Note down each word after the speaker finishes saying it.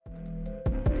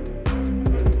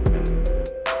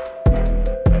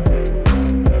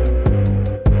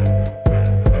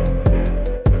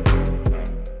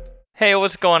Hey,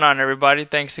 what's going on, everybody?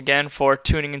 Thanks again for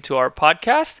tuning into our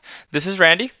podcast. This is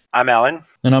Randy, I'm Alan.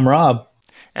 And I'm Rob.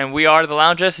 and we are the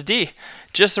Lounge SD.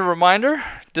 Just a reminder,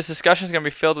 this discussion is going to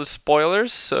be filled with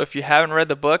spoilers, so if you haven't read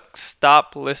the book,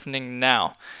 stop listening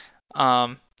now.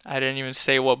 I didn't even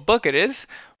say what book it is,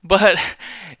 but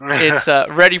it's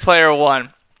Ready Player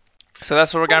One. So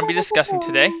that's what we're going to be discussing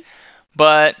today.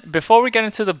 But before we get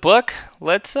into the book,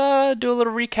 let's do a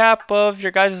little recap of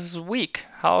your guys' week.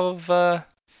 How have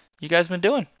you guys been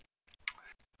doing?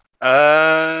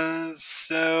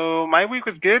 So my week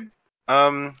was good.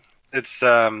 I'm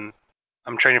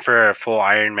training for a full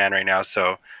Ironman right now,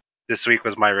 so this week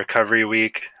was my recovery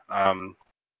week.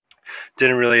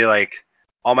 Didn't really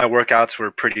all my workouts were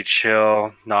pretty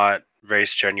chill, not very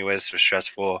strenuous or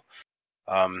stressful.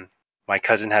 My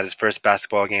cousin had his first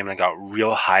basketball game and I got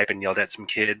real hype and yelled at some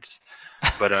kids.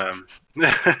 But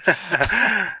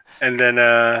and then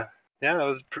yeah, that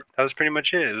was pretty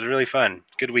much it. It was really fun.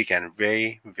 Good weekend.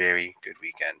 Very, very good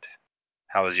weekend.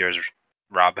 How was yours,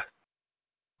 Rob? It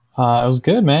was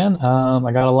good, man.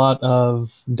 I got a lot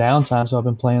of downtime, so I've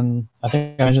been playing. I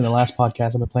think I mentioned in the last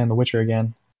podcast, I've been playing The Witcher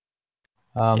again.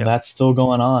 Yep. That's still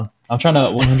going on. I'm trying to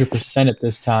 100% it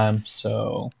this time,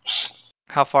 so.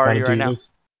 How far are gotta you right do now?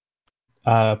 this.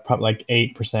 Probably like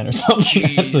 8% or something.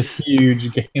 Jeez. That's a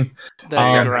huge game.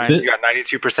 That's a grind. You got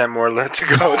 92% more left to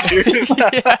go, dude.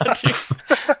 Yeah, dude.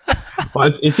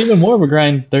 Well, it's even more of a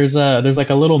grind. There's like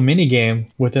a little mini game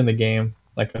within the game,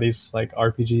 like these like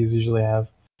RPGs usually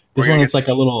have. This one, it's like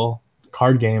a little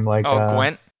card game, like. Oh,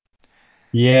 Gwent?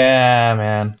 Yeah,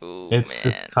 man. Ooh, It's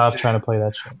man. tough trying to play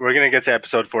that shit. We're gonna get to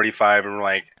episode 45 and we're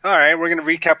like, all right, we're gonna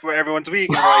recap everyone's week.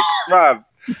 And we're like, Rob,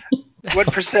 what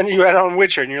percent are you at on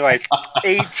Witcher? And you're like,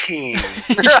 18.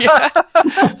 Yeah.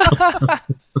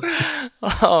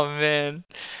 Oh, man.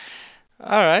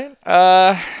 All right.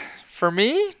 For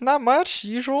me, not much.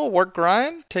 Usual work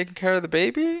grind, taking care of the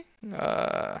baby.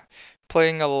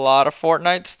 Playing a lot of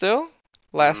Fortnite still.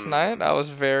 Last night, I was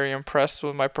very impressed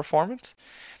with my performance.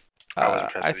 I was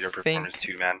impressed with your performance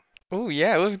too, man. Oh,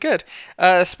 yeah, it was good.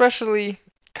 Especially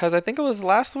because I think it was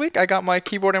last week I got my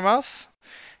keyboard and mouse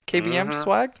KBM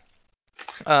swag.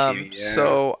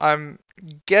 So I'm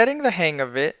getting the hang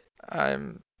of it.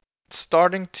 I'm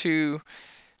starting to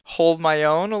hold my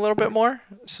own a little bit more,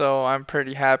 so I'm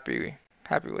pretty happy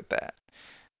with that.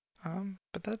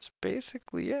 But that's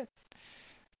basically it.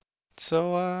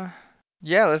 So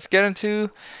yeah, let's get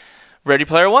into Ready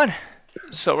Player One.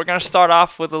 So we're gonna start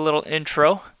off with a little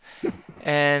intro,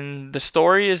 and the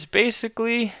story is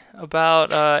basically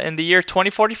about in the year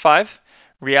 2045.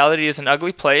 Reality is an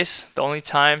ugly place. The only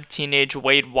time teenage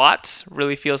Wade Watts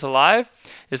really feels alive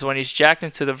is when he's jacked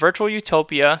into the virtual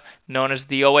utopia known as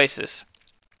the Oasis.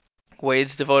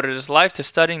 Wade's devoted his life to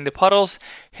studying the puzzles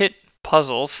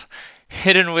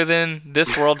hidden within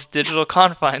this world's digital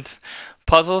confines.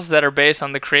 Puzzles that are based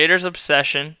on the creator's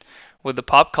obsession with the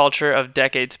pop culture of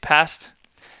decades past,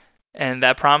 and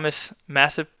that promise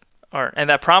massive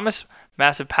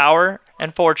power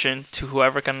and fortune to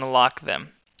whoever can unlock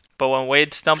them. But when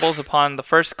Wade stumbles upon the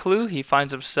first clue, he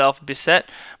finds himself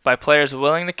beset by players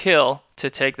willing to kill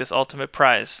to take this ultimate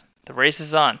prize. The race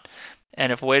is on,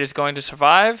 and if Wade is going to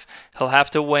survive, he'll have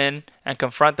to win and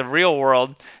confront the real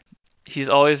world he's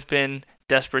always been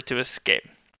desperate to escape.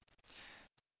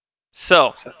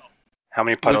 So how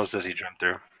many puddles does he jump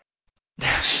through?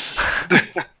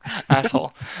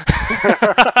 Asshole.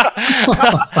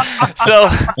 So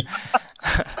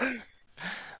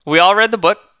we all read the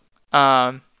book.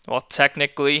 Well,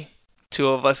 technically, two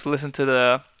of us listened to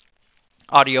the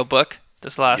audiobook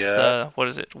this last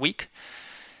week?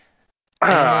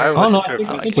 I listened to it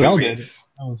for like 2 weeks.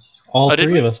 All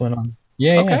three of us went on.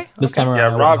 Yeah. This time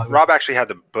around. Yeah, Rob actually had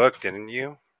the book, didn't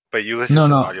you? But you listened to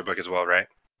the audiobook as well, right?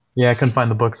 Yeah, I couldn't find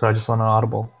the book, so I just went on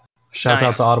Audible. Shouts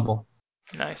out to Audible.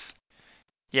 Nice.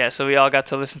 Yeah, so we all got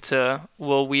to listen to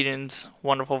Will Wheaton's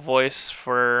wonderful voice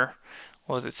for,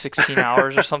 16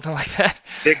 hours or something like that?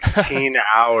 16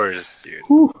 hours, dude.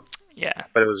 Whew. Yeah.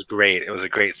 But it was great. It was a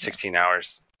great 16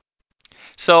 hours.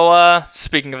 So,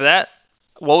 speaking of that,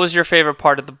 what was your favorite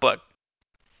part of the book?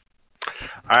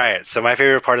 All right, so my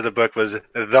favorite part of the book was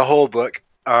the whole book.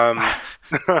 Actually,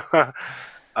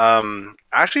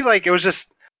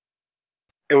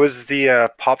 it was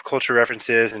the pop culture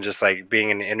references and just like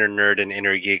being an inner nerd and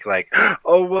inner geek, like,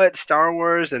 oh, what, Star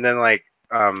Wars? And then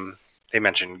they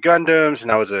mentioned Gundams,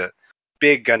 and I was a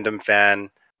big Gundam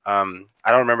fan. I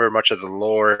don't remember much of the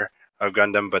lore of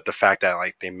Gundam, but the fact that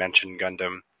they mentioned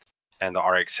Gundam and the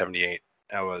RX-78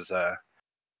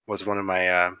 was one of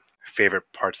my favorite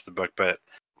parts of the book. But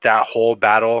that whole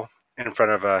battle in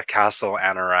front of a castle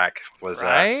anorak was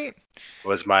Right?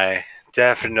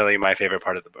 definitely my favorite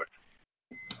part of the book.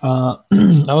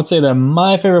 I would say that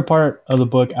my favorite part of the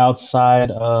book,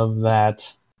 outside of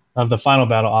the final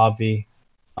battle, Avi,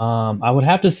 I would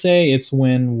have to say it's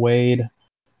when Wade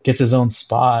gets his own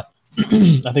spot.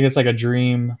 I think it's like a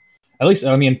dream. At least,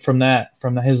 I mean, from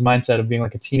his mindset of being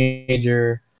like a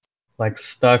teenager, like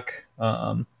stuck,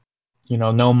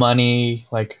 no money,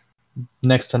 like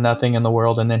next to nothing in the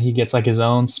world, and then he gets like his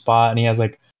own spot, and he has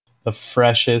like the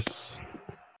freshest,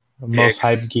 most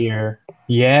hyped gear.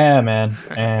 Yeah, man,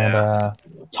 and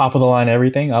top of the line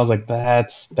everything. I was like,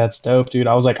 that's dope, dude.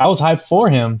 I was hyped for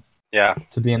him. Yeah.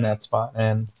 To be in that spot,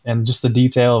 and just the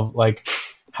detail of like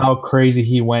how crazy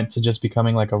he went to just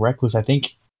becoming like a recluse. I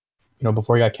think,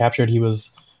 before he got captured, he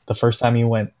was the first time he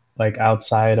went like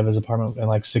outside of his apartment in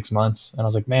like 6 months, and I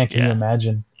was like, man, can you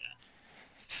imagine?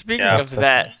 Speaking of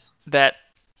that,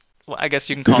 well, I guess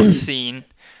you can call it scene.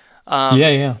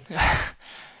 Yeah.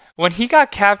 When he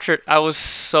got captured, I was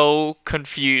so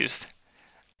confused.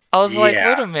 I was like,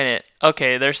 wait a minute.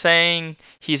 Okay, they're saying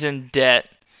he's in debt,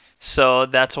 so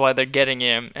that's why they're getting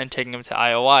him and taking him to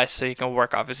IOI so he can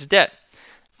work off his debt.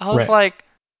 I was like,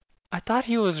 I thought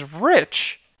he was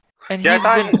rich. And I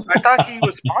thought he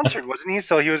was sponsored, wasn't he?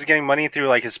 So he was getting money through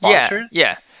like his sponsors?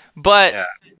 Yeah. But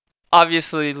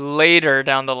obviously later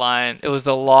down the line, it was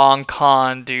the long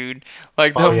con, dude.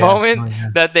 Like the moment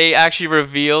that they actually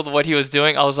revealed what he was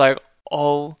doing, I was like,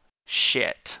 oh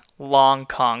shit. Long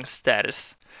Kong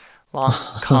status. Long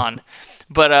con.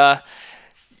 But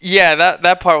yeah,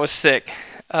 that part was sick.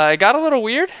 It got a little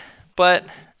weird, but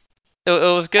it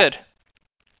was good.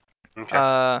 Okay.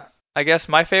 I guess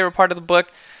my favorite part of the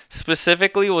book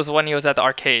specifically was when he was at the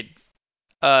arcade,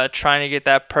 trying to get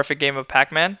that perfect game of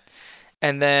Pac-Man,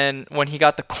 and then when he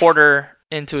got the quarter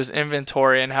into his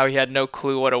inventory and how he had no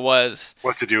clue what it was.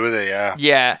 What to do with it, yeah.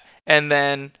 Yeah, and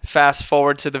then fast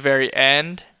forward to the very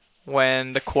end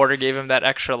when the quarter gave him that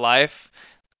extra life.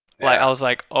 Like I was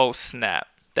like, oh snap,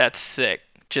 that's sick.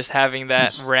 Just having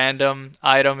that random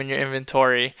item in your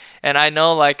inventory. And I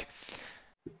know like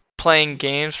playing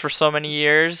games for so many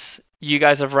years, you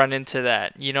guys have run into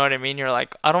that. You know what I mean? You're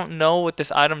like, I don't know what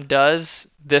this item does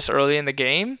this early in the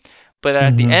game, but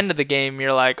at the end of the game,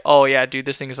 you're like, oh yeah, dude,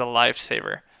 this thing is a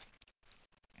lifesaver.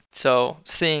 So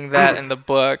seeing that in the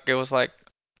book, it was like,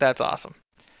 that's awesome.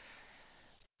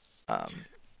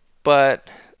 But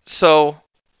so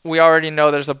we already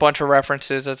know there's a bunch of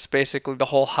references. That's basically the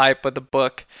whole hype of the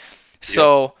book.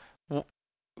 So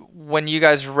when you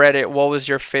guys read it, what was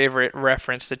your favorite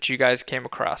reference that you guys came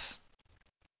across?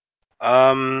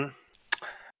 So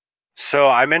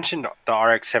I mentioned the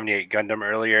RX-78 Gundam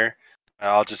earlier.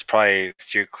 I'll just probably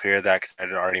steer clear of that because I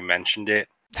had already mentioned it.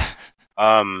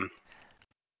 My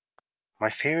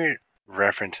favorite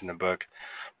reference in the book,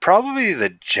 probably the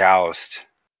joust,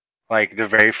 like the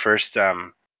very first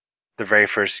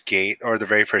gate or the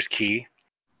very first key.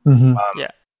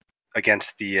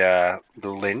 Against the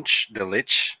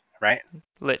Lich, right?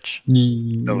 Lich.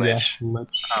 The Lich.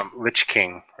 Lich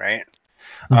King, right?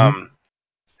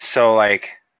 So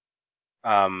like,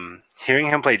 hearing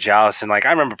him play Joust, and like I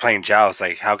remember playing Joust.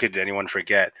 Like, how could anyone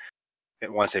forget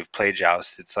it once they've played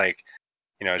Joust? It's like,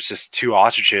 it's just two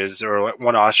ostriches or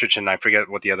one ostrich, and I forget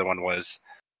what the other one was,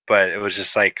 but it was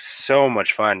just like so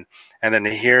much fun. And then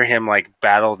to hear him like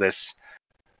battle this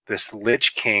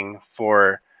Lich King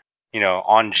for,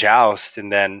 on Joust,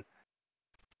 and then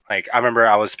like I remember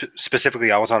I was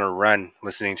on a run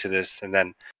listening to this, and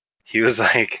then he was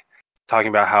like talking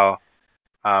about how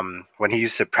when he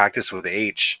used to practice with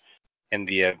H in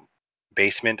the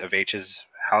basement of H's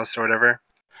house or whatever,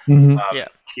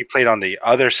 he played on the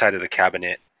other side of the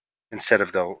cabinet instead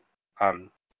of the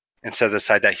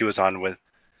side that he was on with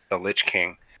the Lich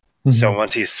King. So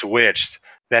once he switched,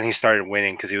 then he started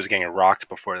winning because he was getting rocked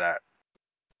before that.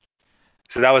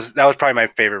 So that was probably my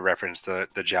favorite reference, the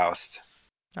joust.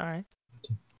 All right.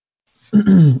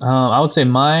 I would say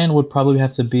mine would probably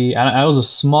have to be. I was a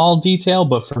small detail,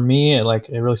 but for me, it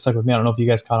really stuck with me. I don't know if you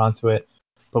guys caught on to it,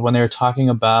 but when they were talking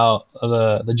about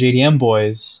the JDM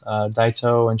boys,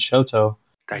 Daito and Shoto,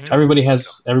 everybody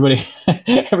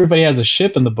has a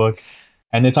ship in the book,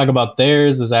 and they talk about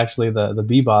theirs is actually the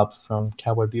Bebop from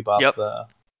Cowboy Bebop,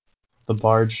 the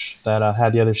barge that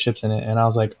had the other ships in it. And I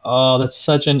was like, oh, that's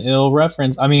such an ill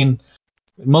reference. I mean,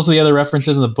 most of the other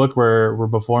references in the book were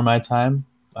before my time.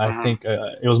 I think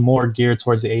it was more geared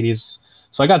towards the 80s.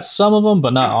 So I got some of them,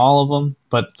 but not all of them.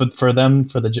 But for them,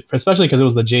 especially because it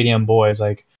was the JDM boys,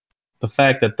 like the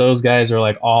fact that those guys are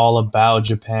like all about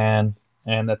Japan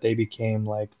and that they became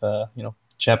like the,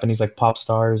 Japanese like pop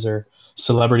stars or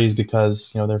celebrities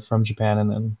because, they're from Japan, and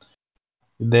then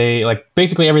they like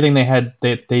basically everything they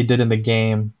did in the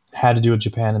game had to do with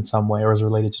Japan in some way or was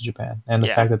related to Japan. And the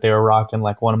fact that they were rocking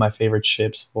like one of my favorite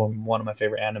ships from one of my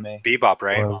favorite anime. Bebop,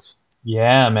 right?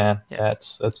 Yeah, man. Yeah.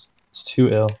 It's too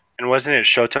ill. And wasn't it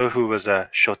Shoto who was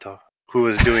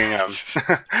doing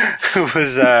who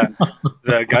was the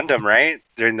Gundam, right?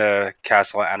 During the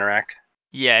Castle Anorak?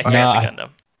 Yeah, he had the Gundam.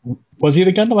 Was he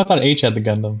the Gundam? I thought H had the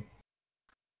Gundam.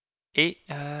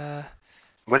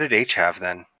 What did H have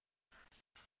then?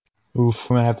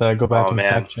 Oof, I'm gonna have to go back and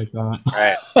fact check that. All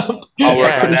right. I'll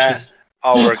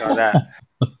work on that.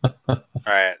 All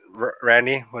right.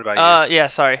 Randy, what about you? Yeah,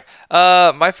 sorry.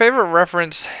 My favorite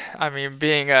reference, I mean,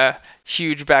 being a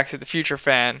huge Back to the Future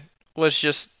fan, was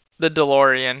just the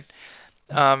DeLorean.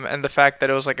 And the fact that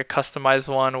it was like a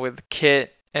customized one with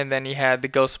kit, and then you had the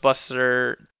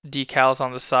Ghostbuster decals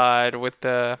on the side with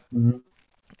the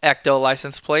Ecto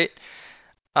license plate.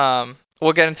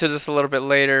 We'll get into this a little bit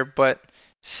later, but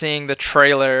seeing the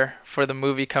trailer for the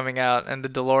movie coming out and the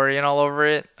DeLorean all over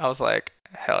it, I was like,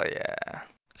 hell yeah.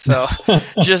 So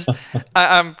just,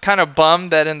 I'm kind of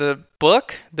bummed that in the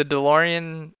book, the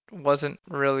DeLorean wasn't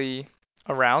really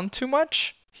around too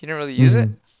much. He didn't really use it,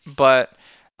 but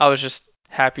I was just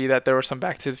happy that there were some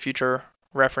Back to the Future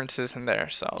references in there.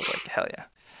 So I was like, hell yeah.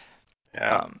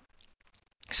 Yeah.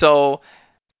 So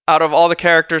out of all the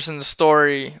characters in the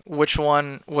story, which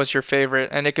one was your favorite?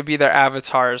 And it could be their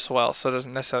avatar as well, so it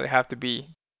doesn't necessarily have to be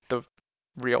the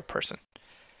real person.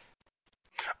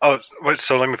 Oh,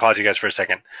 so let me pause you guys for a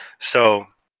second. So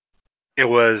it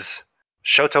was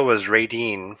Shoto was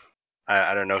Raideen.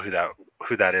 I don't know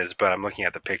who that is, but I'm looking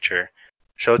at the picture.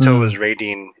 Shoto was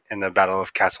Raideen in the Battle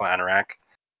of Castle Anorak.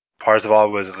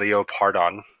 Parzival was Leo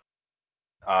Pardon.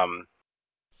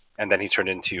 And then he turned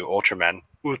into Ultraman.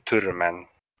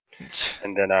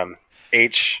 And then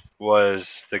H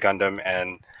was the Gundam,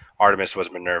 and Artemis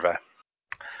was Minerva.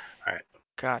 All right.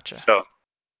 Gotcha. So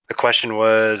the question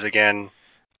was, again,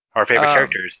 our favorite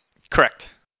characters.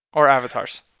 Correct. Or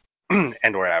avatars.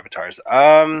 And or avatars.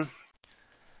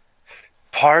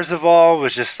 Parzival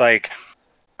was just like,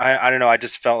 I don't know, I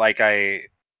just felt like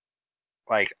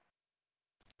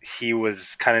he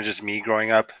was kind of just me growing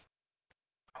up.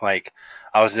 Like,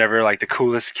 I was never like the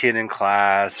coolest kid in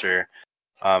class, or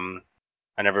I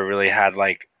never really had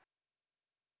like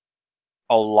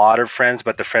a lot of friends,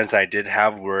 but the friends that I did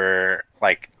have were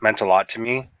like meant a lot to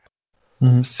me.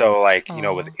 So like, you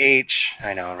know, with H,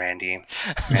 I know Randy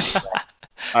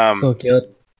so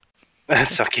cute.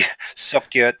 so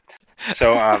cute.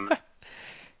 So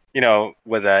you know,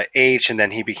 with H, and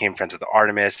then he became friends with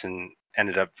Artemis and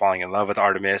ended up falling in love with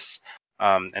Artemis.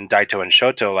 And Daito and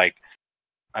Shoto, like,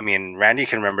 I mean, Randy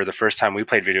can remember the first time we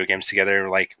played video games together,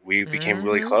 like, we became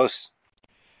really close.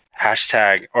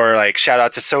 Hashtag, or like, shout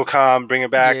out to SOCOM, bring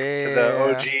it back to the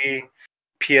OG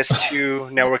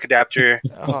PS2 network adapter.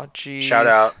 Oh, geez. Shout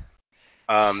out.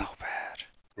 So bad.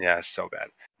 Yeah, so bad.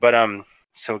 But,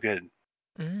 so good.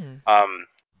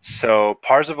 So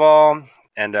Parzival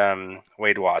and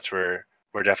Wade Watts were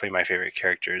definitely my favorite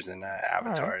characters in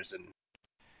avatars. Right. And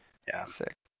yeah.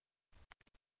 Sick.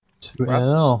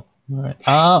 Well, all right.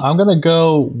 I'm gonna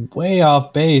go way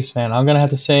off base, man. I'm gonna have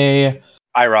to say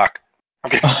iRock.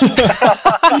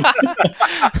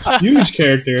 Huge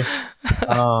character.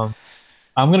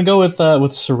 I'm gonna go with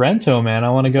Sorrento, man.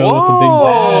 I want to go with the big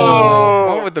bad.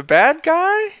 Oh, with the bad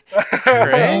guy?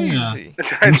 Crazy.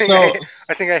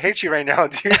 I think I hate you right now,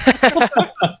 dude.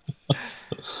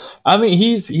 I mean,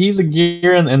 he's a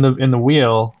gear in the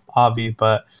wheel, Avi,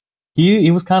 but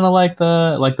he was kind of like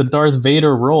the Darth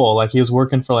Vader role. Like, he was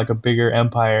working for like a bigger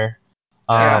empire.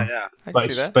 Yeah. I can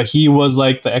see that. But he was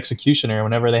like the executioner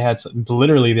whenever they had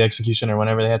literally the executioner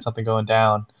whenever they had something going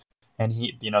down, and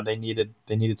he, you know, they needed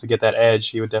to get that edge.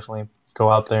 He would definitely go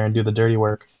out there and do the dirty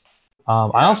work.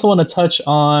 I also want to touch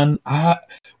on I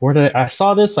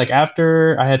saw this like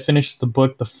after I had finished the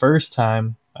book the first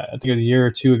time. I think it was a year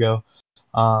or two ago.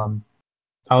 I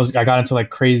got into like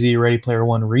crazy Ready Player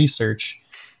One research,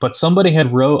 but somebody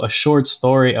had wrote a short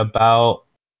story about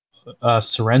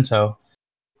Sorrento,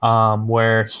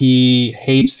 where he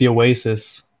hates the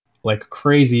Oasis like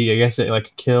crazy. I guess it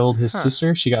like killed his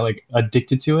sister. She got like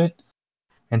addicted to it,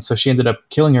 and so she ended up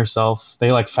killing herself.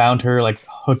 They like found her like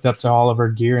hooked up to all of her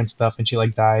gear and stuff, and she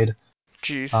like died.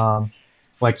 Jeez.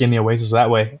 Like in the Oasis that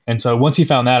way. And so once he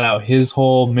found that out, his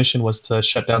whole mission was to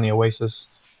shut down the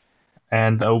Oasis.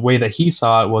 And the way that he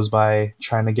saw it was by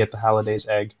trying to get the Halliday's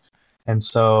egg. And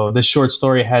so this short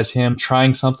story has him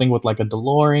trying something with like a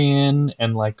DeLorean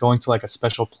and like going to like a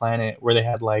special planet where they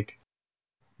had like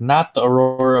not the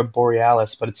Aurora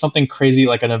Borealis, but it's something crazy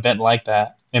like an event like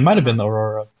that. It might have been the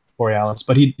Aurora Borealis,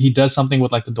 but he does something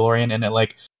with like the DeLorean, and it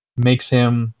like makes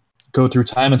him go through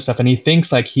time and stuff, and he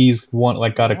thinks like he's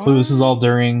got a clue. This is all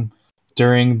during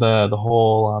the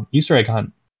whole Easter egg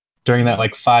hunt during that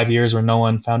like 5 years where no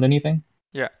one found anything.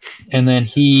 Yeah. And then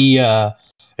he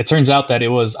it turns out that it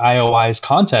was IOI's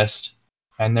contest,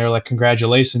 and they're like,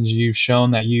 congratulations, you've shown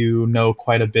that you know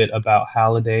quite a bit about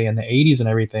Halliday and the 80s and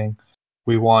everything.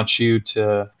 We want you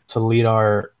to lead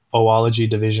our oology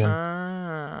division.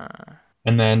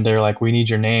 And then they're like, we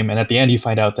need your name. And at the end, you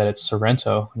find out that it's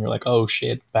Sorrento. And you're like, oh,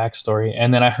 shit, backstory.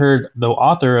 And then I heard the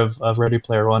author of Ready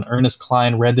Player One, Ernest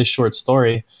Cline, read this short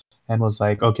story and was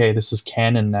like, okay, this is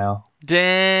canon now.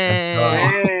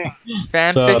 Dang.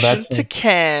 Fan fiction to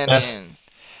canon.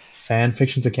 Fan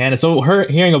fiction to canon. So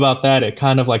hearing about that, it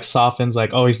kind of like softens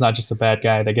like, oh, he's not just a bad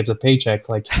guy that gets a paycheck.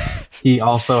 Like he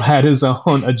also had his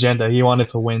own agenda. He wanted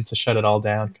to win to shut it all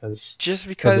down. Just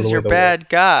because you're a bad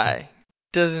guy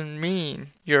doesn't mean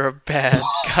you're a bad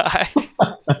guy.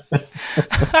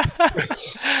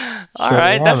 All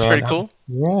right, that's pretty cool.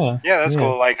 Yeah, that's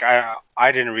cool. Like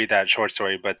I didn't read that short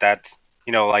story, but that's,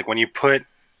 you know, like when you put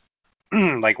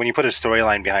like when you put a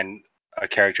storyline behind a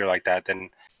character like that, then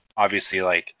obviously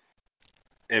like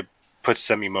it puts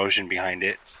some emotion behind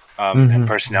it, and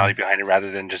personality behind it,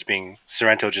 rather than just being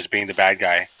Sorrento just being the bad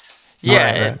guy.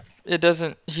 Yeah, right. It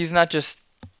doesn't. He's not just.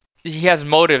 He has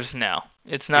motives now.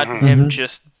 It's not him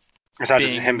just. It's not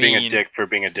just him being a dick for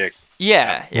being a dick.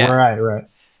 Yeah. Right.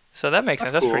 So that makes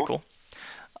sense. That's pretty cool.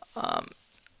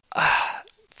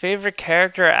 Favorite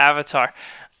character, Avatar.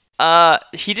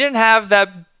 He didn't have that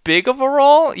big of a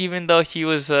role, even though he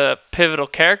was a pivotal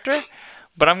character.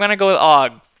 But I'm gonna go with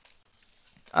Og.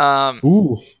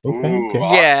 Okay.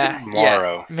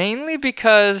 Yeah. Mainly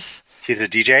because he's a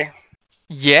DJ.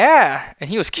 Yeah, and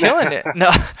he was killing it.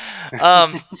 No,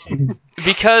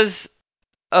 because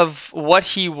of what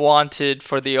he wanted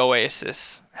for the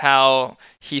Oasis, how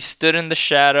he stood in the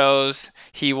shadows,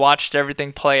 he watched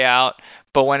everything play out,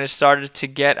 but when it started to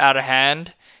get out of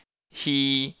hand,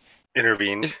 he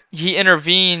intervened.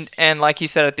 And like he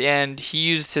said at the end, he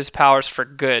used his powers for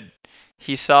good.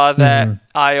 He saw that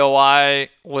IOI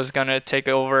was going to take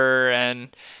over and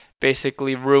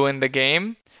basically ruin the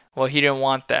game. Well, he didn't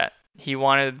want that. He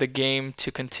wanted the game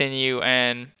to continue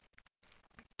and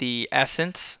the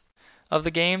essence of the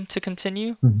game to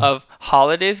continue, of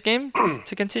Holiday's game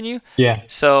to continue. Yeah.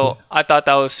 So I thought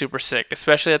that was super sick,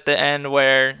 especially at the end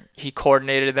where he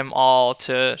coordinated them all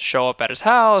to show up at his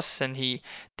house and he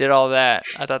did all that.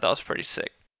 I thought that was pretty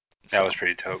sick. That was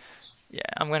pretty dope. Yeah,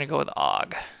 I'm going to go with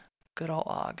Og. Good old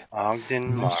Og.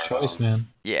 Ogden Nice choice, man.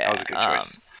 Yeah. That was a good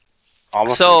choice.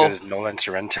 Almost as good as Nolan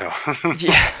Sorrento.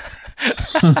 Yeah.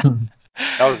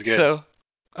 That was good.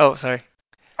 Sorry.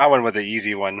 I went with the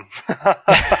easy one.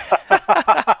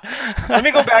 Let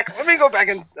me go back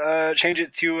and change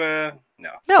it to no.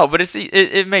 No, but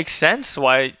it makes sense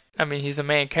why. I mean, he's the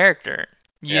main character.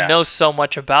 You know so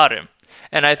much about him,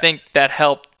 and I think that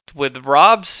helped with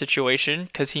Rob's situation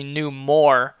because he knew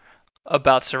more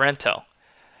about Sorrento.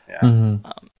 Yeah.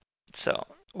 So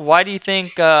why do you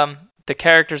think the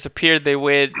characters appeared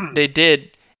they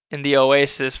did in the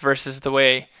Oasis versus the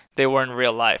way they were in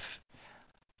real life?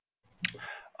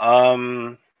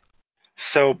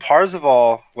 So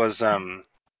Parzival was I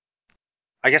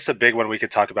guess the big one we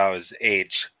could talk about is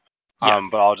age.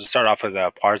 But I'll just start off with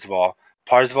Parzival.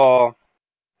 Parzival,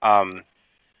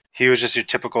 he was just your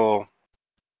typical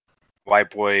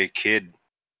white boy kid,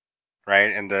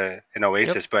 right? In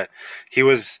Oasis, but he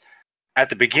was at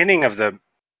the beginning of the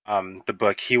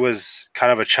book. He was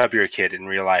kind of a chubbier kid in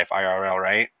real life, IRL,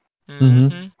 right?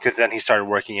 Because then he started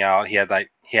working out. He had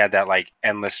that like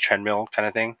endless treadmill kind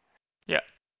of thing. Yeah.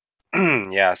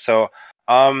 Yeah. So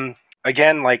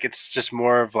again, like it's just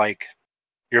more of like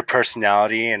your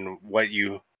personality and what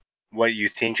you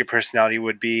think your personality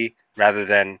would be, rather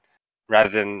than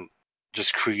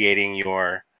just creating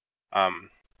your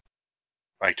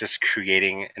like just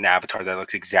creating an avatar that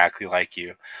looks exactly like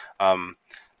you.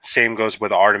 Same goes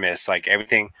with Artemis. Like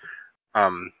everything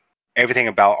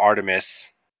about Artemis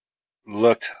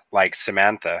looked like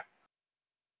Samantha,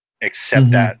 except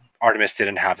that Artemis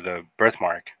didn't have the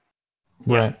birthmark.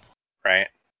 Right.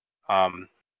 And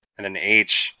then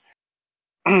H.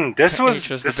 This was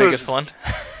the biggest one.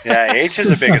 Yeah, H is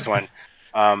the biggest one.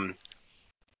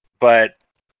 But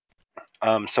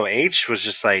so H was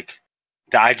just like,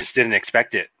 I just didn't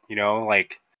expect it. You know,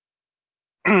 like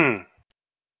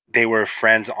they were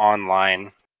friends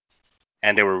online,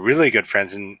 and they were really good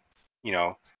friends. And you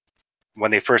know,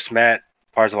 when they first met,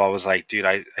 Parzival was like, "Dude,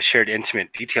 I shared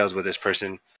intimate details with this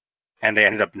person." And they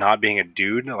ended up not being a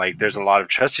dude. Like, there's a lot of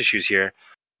trust issues here.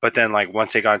 But then like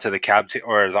once they got into the cab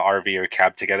or the RV or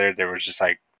cab together, they were just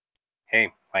like,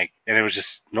 hey, like, and it was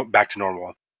just back to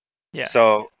normal. Yeah.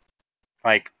 So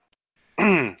like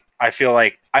I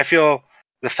feel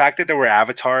the fact that there were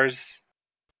avatars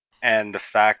and the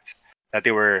fact that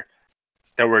there were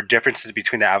differences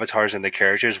between the avatars and the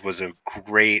characters was a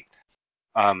great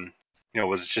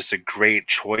was just a great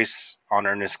choice on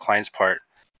Ernest Cline's part,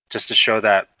 just to show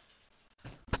that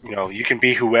you can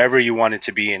be whoever you wanted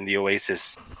to be in the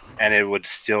Oasis and it would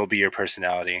still be your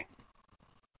personality.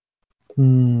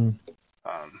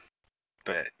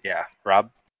 But yeah,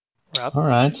 Rob? All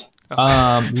right.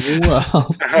 Well,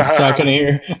 so I couldn't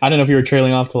hear. I don't know if you were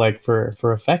trailing off to like for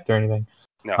effect or anything.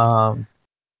 No.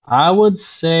 I would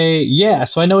say yeah.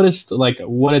 So I noticed like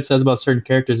what it says about certain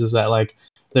characters is that like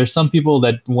there's some people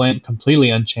that went completely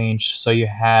unchanged. So you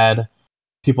had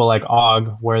people like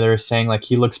Og, where they're saying like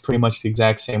he looks pretty much the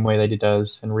exact same way that he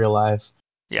does in real life.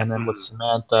 Yeah. And then with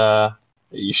Samantha,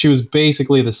 she was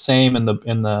basically the same in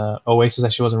the Oasis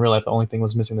as she was in real life. The only thing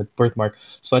was missing the birthmark.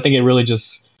 So I think it really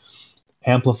just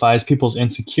amplifies people's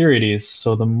insecurities.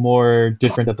 So the more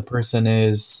different that the person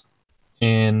is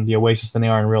in the Oasis than they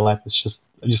are in real life, it's just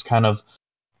kind of,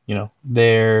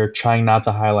 they're trying not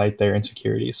to highlight their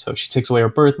insecurities. So she takes away her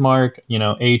birthmark.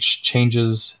 H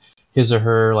changes his or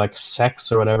her like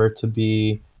sex or whatever to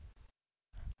be,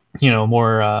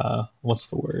 more what's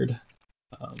the word?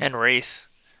 And race.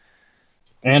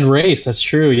 And race. That's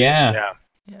true. Yeah.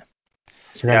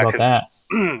 Forgot about that.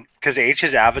 Because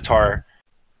H's avatar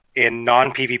in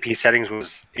non-PvP settings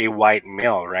was a white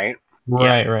male, right?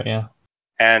 Right, yeah.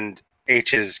 And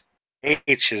H is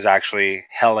actually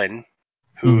Helen,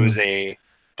 who's a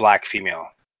black female.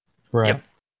 Right. Yep.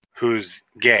 Who's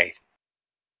gay.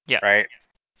 Yeah. Right?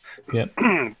 Yep.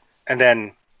 And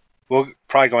then we'll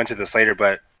probably go into this later,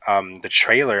 but the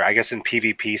trailer, I guess in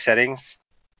PvP settings,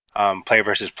 player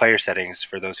versus player settings,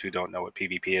 for those who don't know what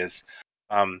PvP is,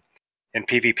 in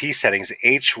PvP settings,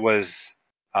 H was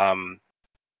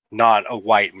not a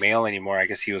white male anymore. I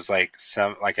guess he was like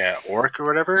an orc or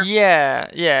whatever.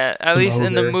 Yeah. At least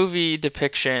in the movie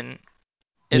depiction,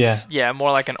 it's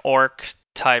more like an orc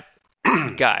type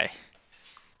guy.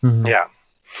 Mm-hmm. Yeah.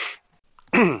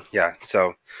 Yeah.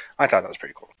 So I thought that was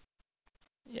pretty cool.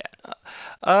 Yeah.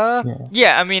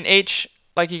 Yeah. I mean, H,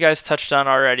 like you guys touched on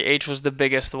already, H was the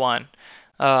biggest one.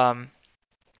 I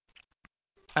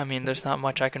mean, there's not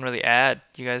much I can really add.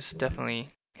 You guys definitely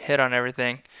hit on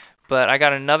everything. But I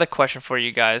got another question for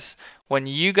you guys. When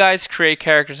you guys create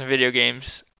characters in video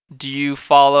games, do you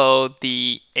follow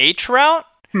the H route?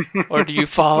 Or do you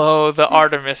follow the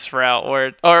Artemis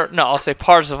route? I'll say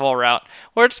Parzival route,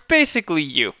 where it's basically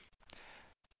you?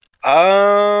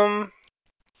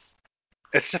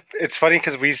 It's funny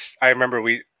because I remember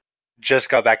we just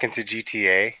got back into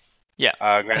GTA. Yeah.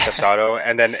 Grand Theft Auto,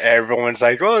 and then everyone's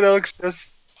like, "Oh, that looks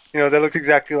just, that looks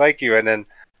exactly like you," and then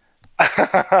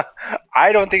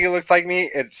I don't think it looks like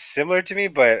me. It's similar to me,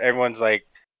 but everyone's like,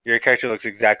 your character looks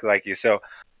exactly like you. So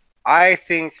I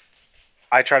think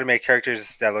I try to make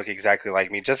characters that look exactly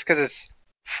like me just because it's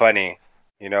funny,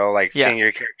 seeing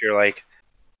your character, like,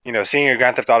 seeing your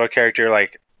Grand Theft Auto character,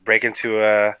 like, break into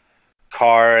a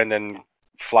car and then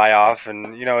fly off,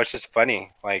 and, it's just funny.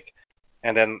 Like,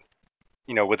 and then,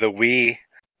 with the Wii,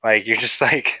 like, you're just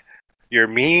like, your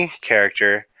me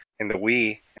character in the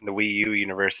Wii U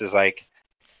universe is like,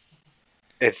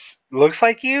 it's looks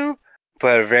like you,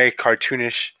 but a very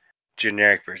cartoonish,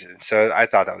 generic version. So I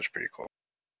thought that was pretty cool.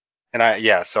 And I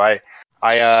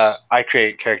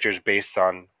create characters based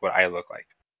on what I look like.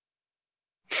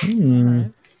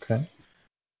 Okay.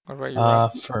 What about you,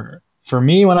 Rob? For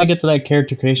me, when I get to that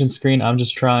character creation screen, I'm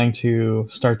just trying to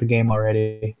start the game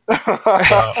already.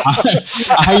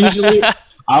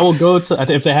 I will go to,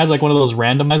 if it has like one of those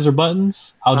randomizer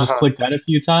buttons, I'll just click that a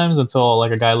few times until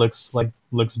like a guy looks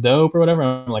dope or whatever.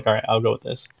 I'm like, all right, I'll go with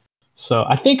this. So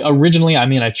I think originally,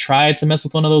 I tried to mess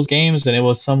with one of those games, and it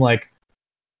was some like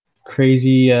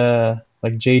crazy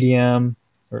like JDM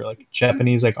or like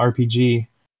Japanese like RPG,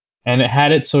 and it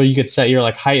had it so you could set your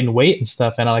like height and weight and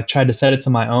stuff, and I like tried to set it to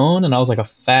my own, and I was like a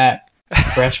fat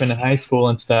freshman in high school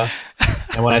and stuff,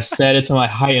 and when I set it to my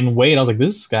height and weight, I was like,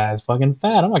 this guy's fucking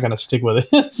fat, I'm not gonna stick with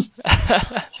this.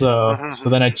 so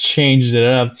then I changed it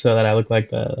up so that I look like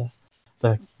the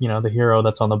hero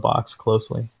that's on the box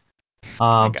closely.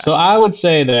 So I would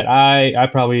say that I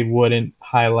probably wouldn't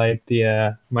highlight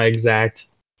the my exact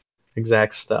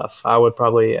stuff. I would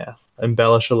probably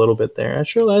embellish a little bit there.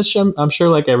 I'm sure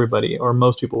like everybody or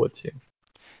most people would too.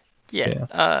 Yeah.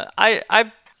 So,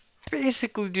 I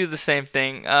basically do the same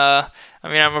thing. I'm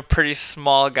a pretty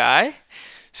small guy,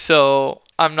 so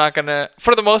I'm not gonna.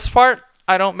 For the most part,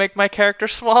 I don't make my character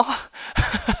small.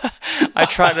 I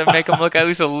try to make him look at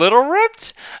least a little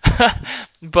ripped.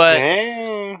 But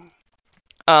Dang.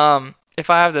 if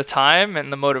I have the time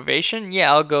and the motivation,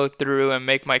 yeah, I'll go through and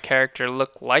make my character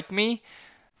look like me.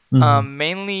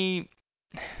 Mainly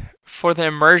for the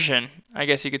immersion, I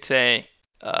guess you could say.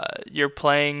 You're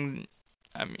playing,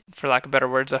 I mean, for lack of better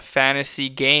words, a fantasy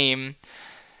game.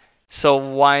 So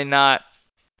why not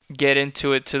get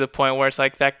into it to the point where it's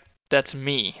like that's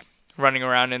me running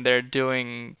around in there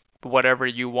doing whatever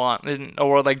you want. In a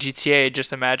world like GTA,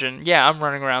 just imagine, yeah, I'm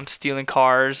running around stealing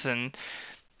cars and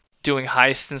doing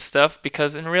heists and stuff,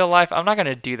 because in real life I'm not going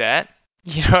to do that.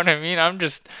 You know what I mean? I'm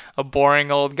just a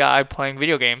boring old guy playing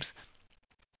video games.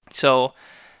 So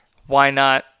why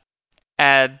not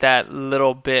add that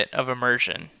little bit of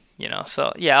immersion, you know?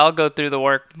 So yeah, I'll go through the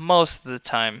work most of the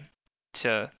time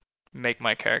to make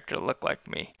my character look like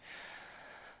me.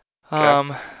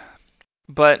 Okay.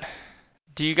 But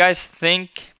do you guys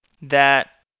think that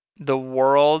the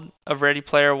world of Ready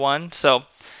Player One, so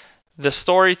the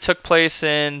story took place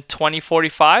in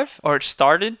 2045, or it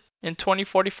started in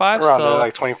 2045, Around there, so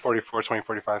like 2044,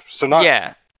 2045. So not,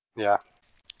 yeah.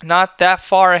 not that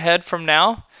far ahead from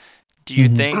now. Do you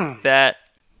think that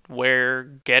we're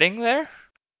getting there?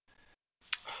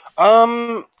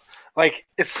 Like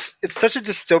it's such a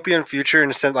dystopian future in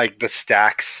the sense, like the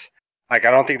stacks. Like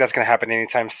I don't think that's gonna happen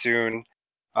anytime soon.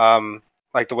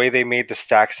 Like the way they made the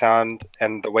stack sound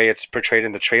and the way it's portrayed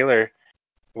in the trailer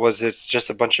was it's just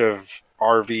a bunch of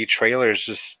RV trailers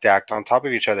just stacked on top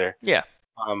of each other. Yeah.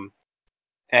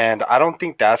 And I don't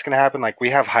think that's gonna happen. Like we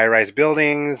have high rise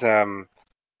buildings.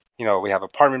 We have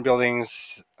apartment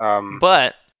buildings.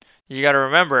 But you got to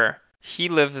remember, he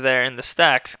lived there in the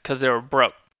stacks because they were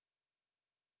broke.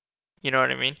 You know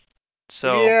what I mean?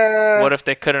 So Yeah. what if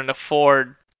they couldn't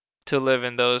afford to live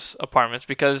in those apartments?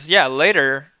 Because yeah,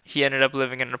 later he ended up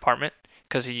living in an apartment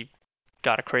because he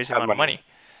got a crazy amount of money.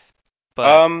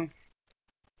 But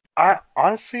I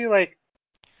honestly, like,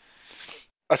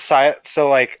 aside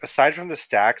from the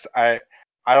stacks, I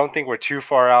don't think we're too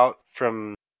far out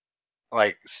from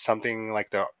like something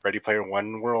like the Ready Player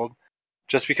One world,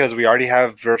 just because we already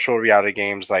have virtual reality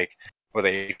games like with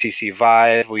the HTC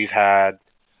Vive, we've had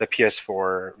the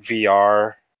PS4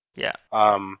 VR, yeah,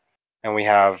 and we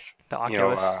have the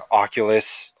Oculus.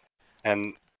 Oculus,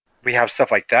 and we have stuff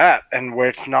like that, and where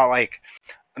it's not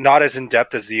as in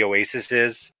depth as the Oasis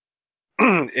is.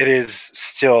 It is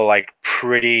still like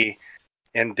pretty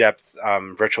in depth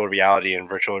virtual reality and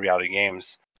virtual reality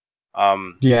games.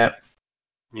 Yeah.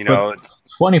 But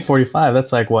 2045,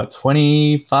 that's like what,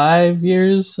 25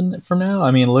 years from now?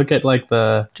 I mean, look at like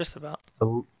just about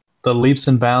the leaps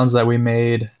and bounds that we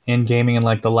made in gaming in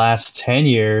like the last 10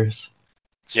 years.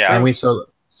 Yeah. And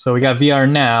so we got VR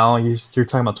now. You're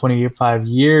talking about 25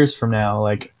 years from now.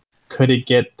 Like, could it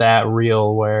get that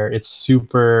real where it's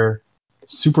super,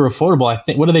 super affordable? I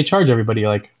think, what do they charge everybody?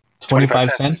 Like 25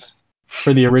 cents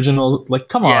for the original? Like,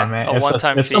 come on, man. A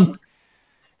one-time fee.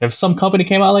 If some company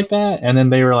came out like that and then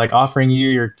they were like offering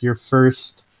you your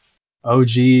first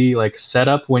OG like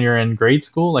setup when you're in grade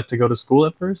school, like to go to school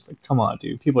at first, like come on,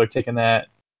 dude. People are taking that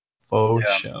faux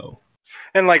show.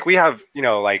 And like we have,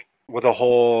 like with the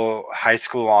whole high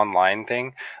school online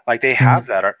thing, like they have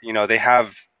that, they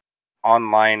have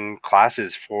online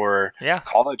classes for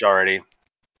college already.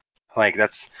 Like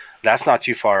that's not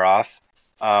too far off.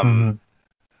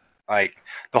 Like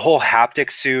the whole haptic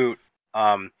suit,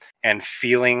 and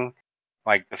feeling,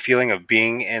 like the feeling of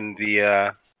being in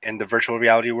the virtual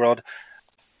reality world.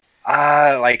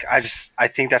 Like I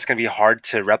think that's gonna be hard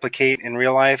to replicate in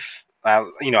real life. At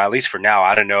least for now.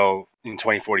 I don't know in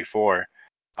 2044,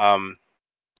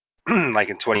 like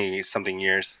in 20 something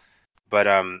years, but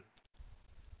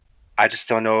I just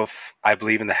don't know if I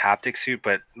believe in the haptic suit.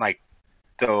 But like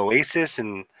the Oasis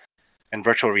and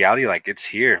virtual reality, like it's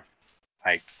here.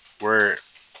 Like we're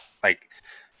like,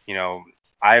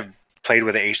 I've played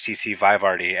with the HTC Vive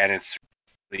already, and it's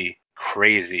really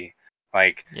crazy.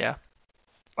 Like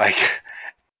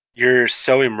you're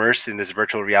so immersed in this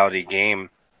virtual reality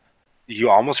game, you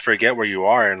almost forget where you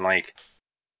are, and like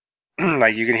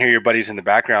like you can hear your buddies in the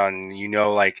background,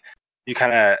 and like you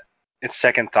kind of, it's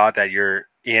second thought that you're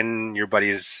in your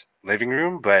buddy's living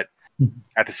room, but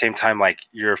at the same time, like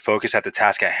you're focused at the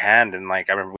task at hand. And like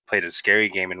I remember we played a scary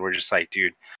game, and we're just like,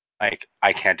 dude, like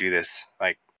I can't do this.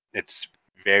 Like it's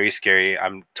very scary.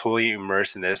 I'm totally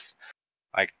immersed in this,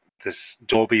 like this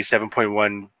Dolby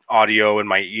 7.1 audio in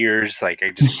my ears. Like I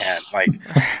just can't, like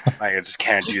I just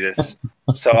can't do this.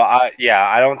 So I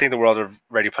don't think the world of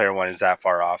Ready Player One is that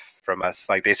far off from us.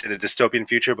 Like they said, a dystopian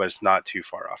future, but it's not too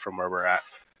far off from where we're at.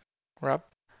 Rob?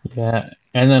 Yeah,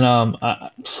 and then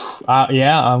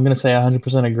yeah, I'm gonna say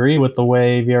 100% agree with the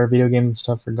way VR video games and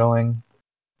stuff are going.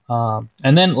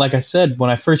 And then, like I said, when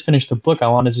I first finished the book, I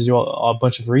wanted to do a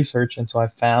bunch of research, and so I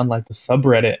found like the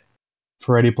subreddit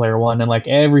for Ready Player One, and like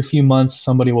every few months,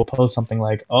 somebody will post something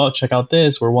like, "Oh, check out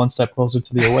this! We're one step closer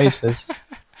to the Oasis,"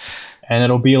 and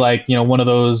it'll be like one of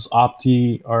those what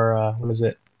is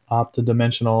it,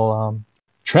 opti-dimensional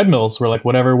treadmills where like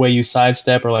whatever way you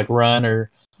sidestep or like run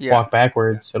or walk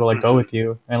backwards, it'll like go with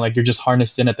you, and like you're just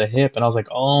harnessed in at the hip. And I was like,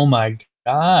 oh my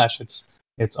gosh, it's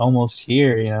almost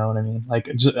here. You know what I mean? Like,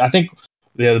 I think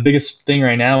the biggest thing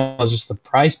right now is just the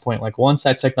price point. Like once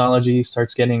that technology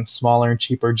starts getting smaller and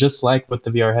cheaper, just like with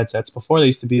the VR headsets, before they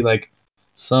used to be like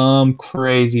some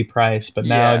crazy price, but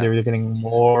now they're getting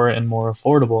more and more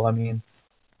affordable. I mean,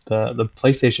 the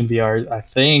PlayStation VR, I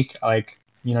think like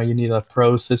you need a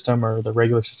Pro system or the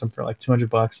regular system for like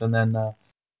 $200, and then the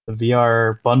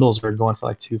VR bundles are going for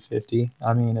like $250.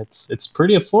 I mean, it's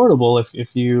pretty affordable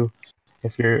if you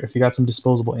got some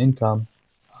disposable income.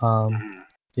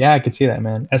 Yeah, I could see that,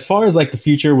 man. As far as like the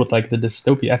future with like the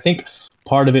dystopia, I think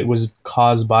part of it was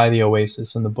caused by the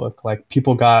Oasis in the book. Like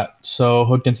people got so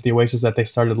hooked into the Oasis that they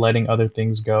started letting other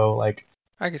things go, like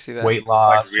I can see that. weight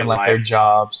loss and like their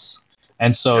jobs.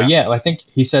 And so I think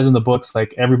he says in the books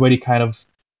like everybody kind of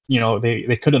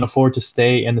they couldn't afford to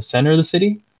stay in the center of the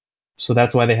city. So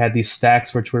that's why they had these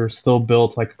stacks which were still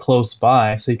built like close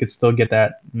by, so you could still get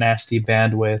that nasty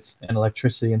bandwidth and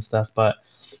electricity and stuff. But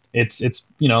it's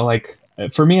like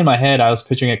for me in my head, I was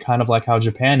picturing it kind of like how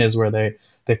Japan is, where they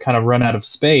kind of run out of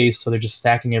space, so they're just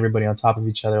stacking everybody on top of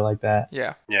each other like that.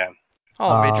 Yeah. Yeah.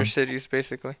 All major cities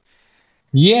basically.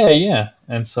 Yeah.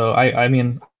 And so I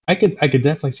mean I could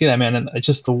definitely see that, man. And it's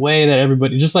just the way that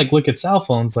everybody, just like look at cell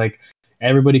phones, like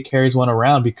everybody carries one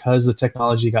around because the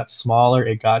technology got smaller,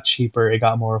 it got cheaper, it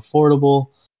got more affordable.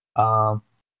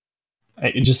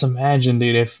 Just imagine,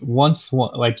 dude, if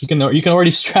like you can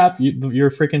already strap your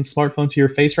freaking smartphone to your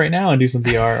face right now and do some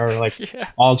VR or like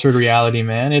altered reality,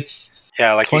 man. It's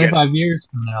like 25 years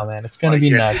from now, man. It's gonna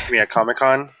be nuts. Me at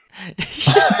Comic-Con.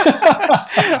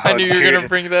 I knew you were gonna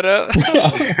bring that up.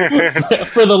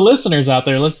 For the listeners out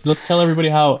there, let's tell everybody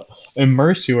how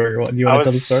immersed you were. Do you want to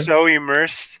tell the story? So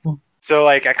immersed. So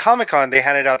like at Comic-Con, they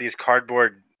handed out these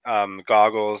cardboard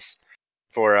goggles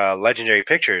for Legendary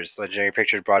Pictures. Legendary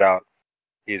Pictures brought out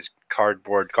these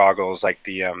cardboard goggles, like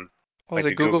the was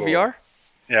it Google VR?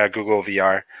 Yeah, Google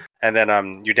VR. And then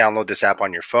you download this app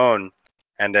on your phone,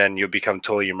 and then you'll become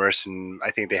totally immersed. And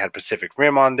I think they had Pacific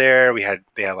Rim on there.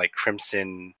 They had like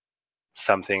Crimson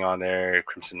something on there.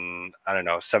 Crimson, I don't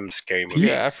know, some scary movie.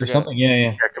 Yeah, or something.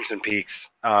 Yeah. Crimson Peaks.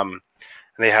 And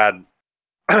they had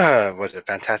was it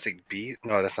Fantastic Beasts?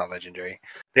 No, that's not Legendary.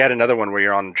 They had another one where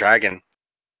you're on a dragon.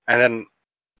 And then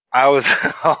I was,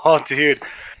 oh, dude,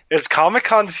 it's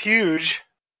Comic-Con's huge,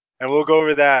 and we'll go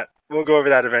over that. We'll go over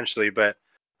that eventually. But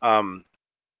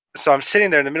so I'm sitting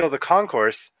there in the middle of the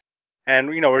concourse, and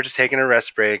we're just taking a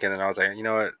rest break, and then I was like, you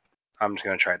know what, I'm just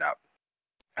gonna try it out.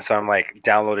 So I'm like,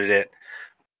 downloaded it,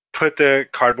 put the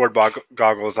cardboard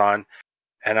goggles on,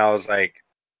 and I was like,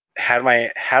 had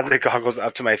the goggles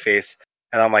up to my face,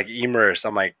 and I'm like immersed.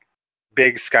 I'm like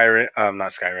big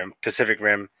not Skyrim, Pacific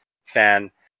Rim fan,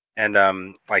 and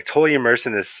like totally immersed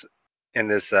in this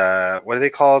what do they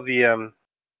call the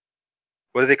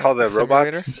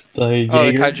robots? The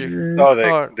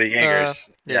kaiju. The Jaegers.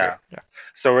 Yeah.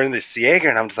 So we're in this Jaeger,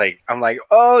 and I'm like,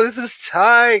 oh, this is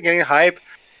tight, getting hype.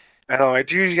 And I'm like,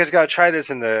 dude, you guys gotta try this.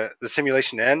 And the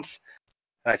simulation ends,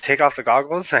 and I take off the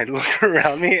goggles, and I look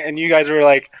around me, and you guys were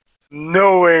like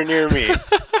nowhere near me.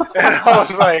 And I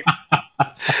was like,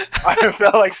 I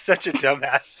felt like such a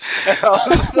dumbass. And I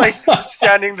was like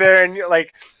standing there, and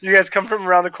like you guys come from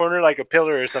around the corner like a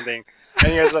pillar or something,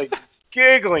 and you guys like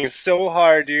giggling so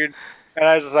hard, dude. And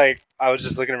I was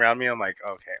just looking around me. I'm like,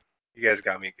 okay, you guys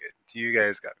got me good. You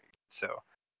guys got me good. So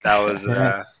that was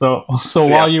so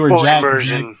while you were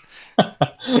jacked.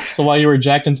 So while you were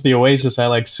jacked into the Oasis, I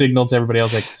like signaled to everybody. I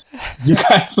was like, "You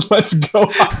guys, let's go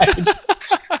hide."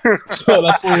 So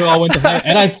that's where we all went to hide.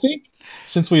 And I think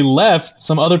since we left,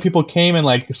 some other people came and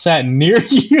like sat near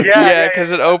you. Yeah,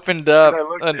 because it opened up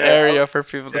an area for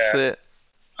people to sit.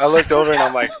 I looked over and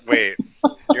I'm like, "Wait,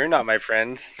 you're not my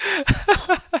friends."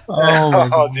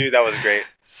 Oh, dude, that was great.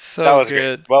 That was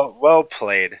good. Great. Well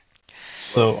played.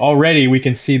 So already we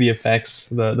can see the effects,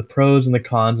 the pros and the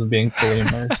cons of being fully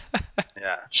immersed.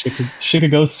 Yeah. Shit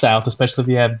could go south, especially if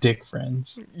you have dick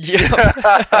friends.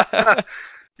 Yeah.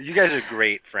 You guys are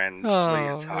great friends. What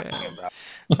are you talking about?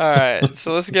 All right,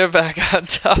 so let's get back on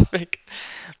topic.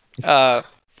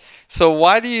 So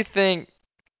why do you think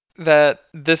that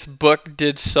this book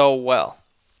did so well?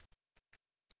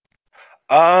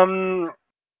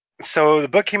 So the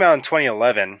book came out in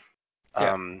 2011.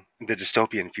 Yeah. The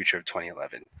dystopian future of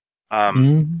 2011.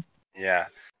 Yeah.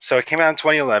 So it came out in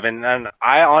 2011, and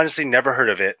I honestly never heard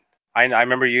of it. I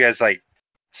remember you guys like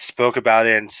spoke about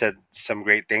it and said some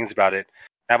great things about it.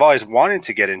 I've always wanted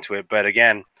to get into it, but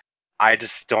again, I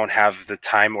just don't have the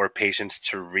time or patience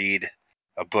to read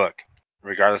a book,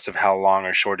 regardless of how long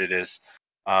or short it is.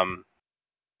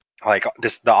 Like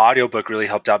the audiobook really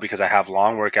helped out because I have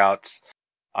long workouts.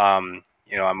 I'm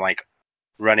like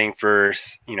running for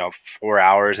 4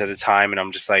 hours at a time, and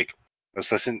I'm just like,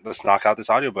 let's knock out this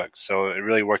audiobook. So it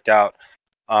really worked out.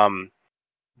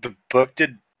 The book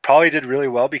probably did really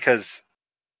well because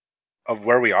of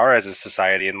where we are as a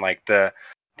society and like the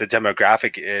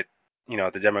demographic it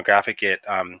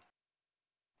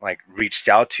like reached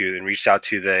out to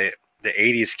the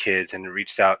 80s kids, and it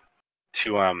reached out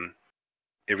to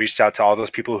all those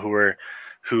people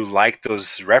who liked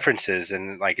those references,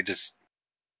 and like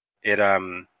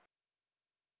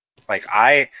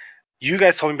you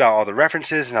guys told me about all the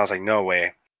references, and I was like, no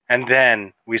way. And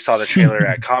then we saw the trailer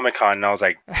at Comic-Con, and I was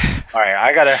like, all right,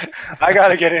 I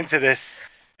gotta get into this.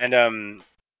 And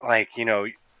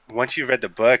once you've read the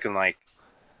book and like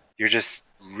you're just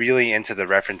really into the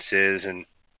references, and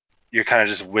you're kind of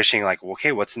just wishing like,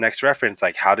 okay, what's the next reference?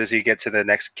 Like, how does he get to the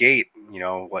next gate?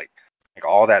 Like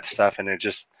all that stuff. And it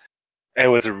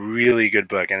was a really good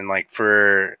book. And like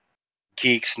for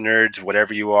geeks, nerds,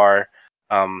 whatever you are,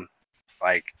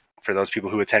 like for those people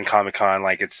who attend Comic-Con,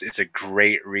 like it's a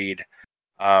great read.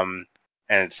 And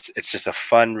it's just a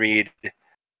fun read.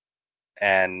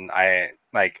 And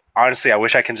honestly, I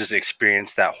wish I can just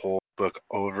experience that whole book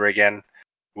over again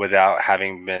without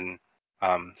having been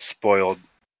spoiled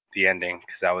the ending,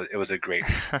 because it was a great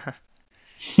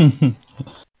read.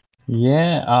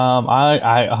 Yeah,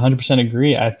 I 100%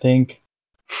 agree. I think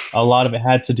a lot of it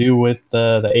had to do with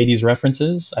the 80s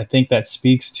references. I think that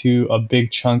speaks to a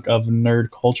big chunk of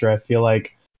nerd culture. I feel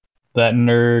like that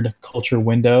nerd culture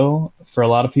window for a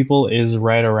lot of people is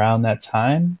right around that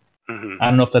time. I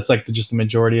don't know if that's like just the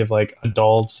majority of like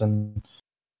adults and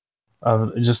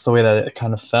just the way that it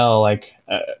kind of fell. Like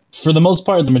for the most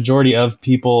part, the majority of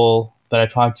people that I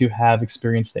talk to have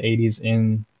experienced the 80s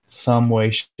in some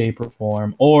way, shape, or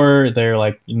form, or they're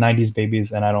like 90s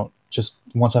babies, and I don't just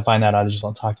once I find that out, I just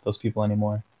don't talk to those people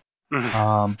anymore.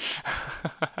 But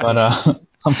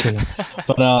I'm kidding.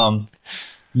 But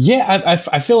yeah,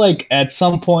 I feel like at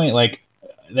some point, like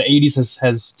the 80s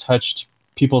has touched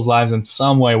people's lives in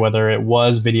some way, whether it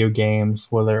was video games,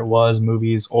 whether it was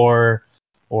movies, or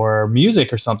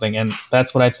music or something. And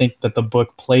that's what I think that the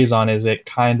book plays on. Is it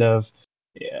kind of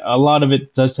a lot of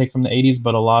it does take from the 80s,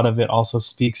 but a lot of it also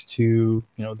speaks to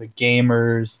the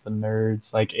gamers, the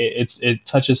nerds. Like it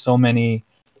touches so many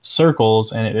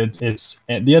circles, and it's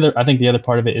and I think the other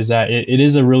part of it is that it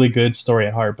is a really good story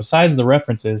at heart. Besides the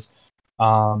references,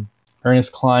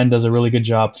 Ernest Cline does a really good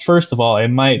job. First of all, it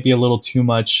might be a little too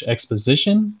much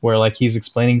exposition, where like he's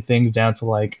explaining things down to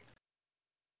like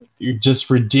just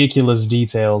ridiculous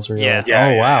details. Where you're like,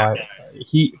 oh wow,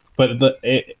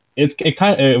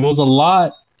 it was a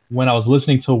lot when I was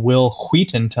listening to Will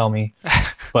Wheaton tell me,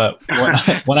 but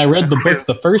when I read the book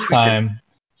the first time,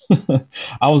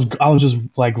 I was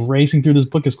just like racing through this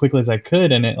book as quickly as I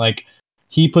could, and it like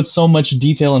he put so much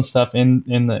detail and stuff in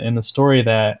the story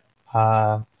that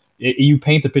you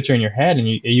paint the picture in your head, and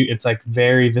it's like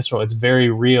very visceral. It's very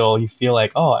real. You feel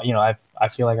like, oh, I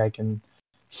feel like I can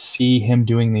see him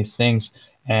doing these things,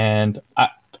 and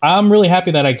I'm really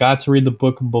happy that I got to read the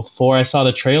book before I saw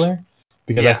the trailer,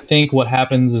 because I think what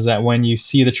happens is that when you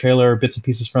see the trailer or bits and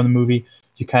pieces from the movie,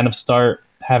 you kind of start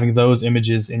having those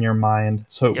images in your mind.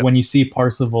 So when you see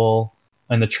Parzival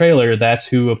in the trailer, that's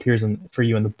who appears for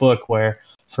you in the book. Where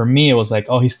for me, it was like,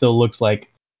 oh, he still looks like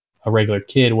a regular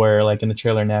kid. Where like in the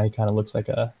trailer now, he kind of looks like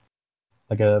a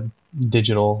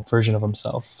digital version of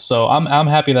himself. So I'm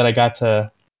happy that I got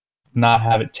to not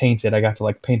have it tainted. I got to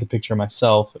like paint the picture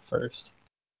myself at first.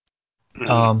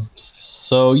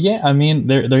 So yeah, I mean,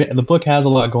 the book has a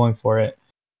lot going for it.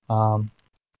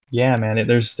 Yeah, man,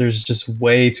 there's just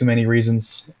way too many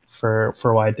reasons for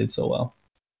why it did so well.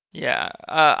 Yeah,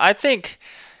 I think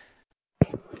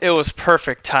it was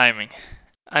perfect timing.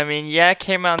 I mean, yeah, it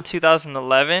came out in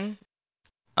 2011,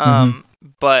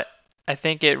 but I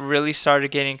think it really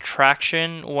started getting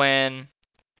traction when,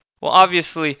 well,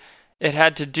 obviously, it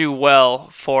had to do well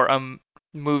for a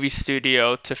movie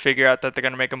studio to figure out that they're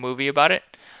going to make a movie about it.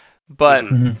 But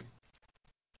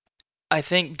I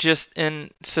think just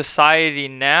in society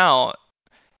now,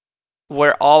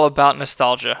 we're all about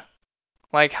nostalgia.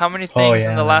 Like, how many things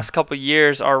in the last couple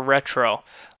years are retro?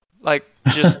 Like,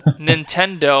 just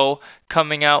Nintendo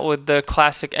coming out with the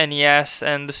classic NES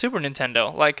and the Super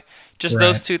Nintendo. Like, just Right.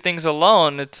 those two things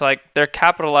alone, it's like they're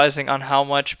capitalizing on how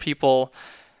much people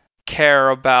care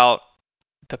about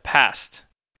the past.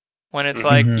 When it's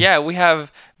like, Mhm. yeah, we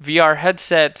have VR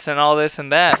headsets and all this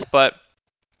and that, but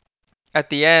at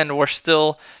the end, we're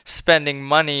still spending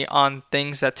money on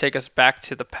things that take us back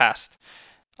to the past.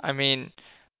 I mean,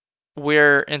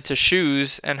 we're into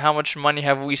shoes, and how much money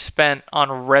have we spent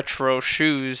on retro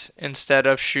shoes instead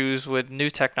of shoes with new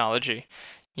technology?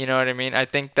 You know what I mean? I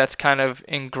think that's kind of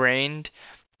ingrained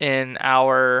in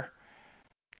our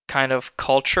kind of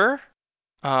culture,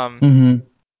 Mhm.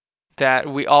 that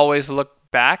we always look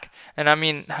back. And I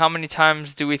mean, how many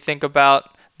times do we think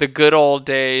about the good old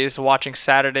days watching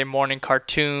Saturday morning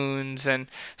cartoons and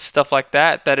stuff like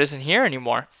that that isn't here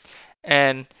anymore?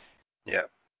 And Yeah.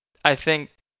 I think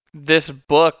this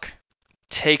book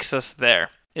takes us there.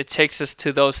 It takes us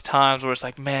to those times where it's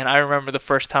like, man, I remember the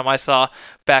first time I saw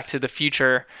Back to the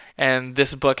Future, and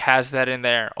this book has that in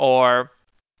there. Or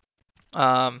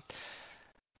um,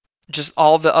 just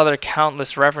all the other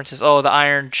countless references. Oh, the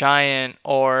Iron Giant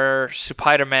or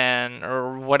Spider-Man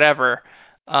or whatever.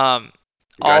 Um,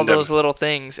 all Gundam. those little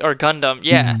things, or Gundam,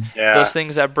 yeah, Mhm. those Yeah.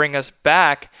 things that bring us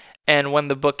back. And when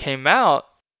the book came out,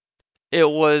 it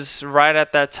was right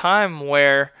at that time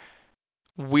where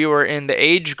we were in the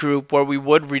age group where we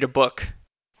would read a book.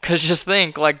 Because just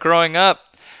think, like growing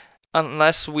up,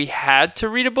 unless we had to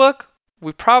read a book,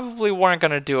 we probably weren't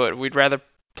going to do it. We'd rather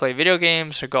play video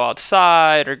games or go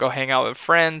outside or go hang out with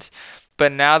friends.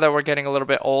 But now that we're getting a little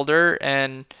bit older,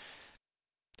 and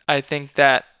I think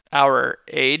that our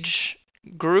age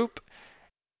group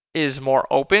is more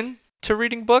open to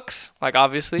reading books, like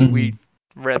obviously we Mhm.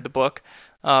 read the book,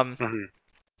 um, hmm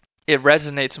it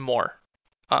resonates more.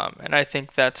 And I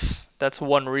think that's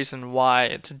one reason why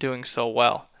it's doing so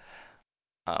well.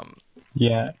 Um,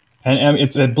 Yeah, and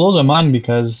it blows my mind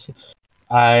because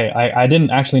I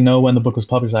didn't actually know when the book was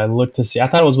published. I looked to see. I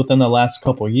thought it was within the last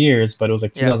couple years, but it was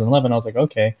like yeah, 2011. I was like,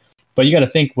 okay, but you got to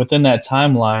think within that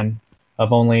timeline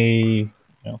of only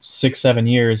 6 7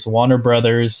 years, Warner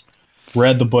Brothers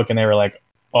read the book and they were like,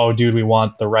 oh, dude, we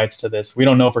want the rights to this. We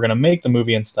don't know if we're gonna make the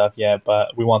movie and stuff yet,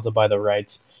 but we want to buy the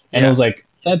rights. And it yeah, was like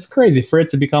that's crazy for it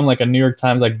to become like a New York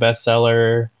Times like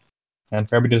bestseller and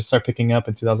for everybody to start picking up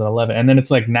in 2011. And then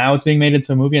it's like now it's being made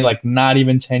into a movie, and like not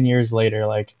even 10 years later,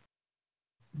 like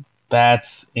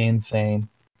that's insane.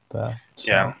 Yeah.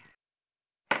 So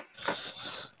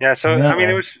Yeah. So I mean,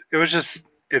 yeah, it was just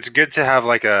it's good to have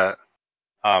like a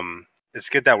it's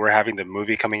good that we're having the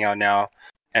movie coming out now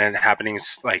and happening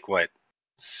like what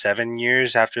 7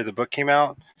 years after the book came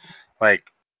out, like,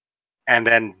 and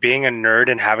then being a nerd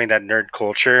and having that nerd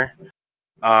culture.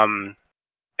 Um,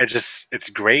 it's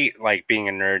great, like being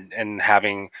a nerd and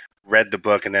having read the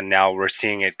book, and then now we're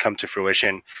seeing it come to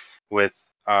fruition with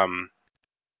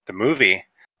the movie.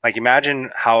 Like,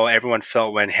 imagine how everyone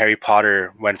felt when Harry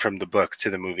Potter went from the book to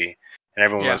the movie, and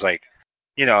everyone yeah, was like,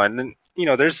 and then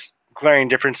there's glaring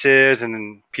differences, and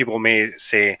then people may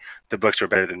say the books were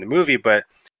better than the movie, but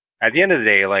at the end of the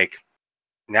day, like,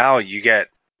 now you get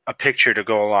a picture to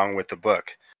go along with the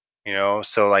book,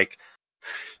 so like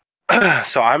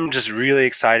so I'm just really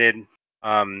excited,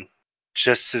 um,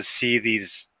 just to see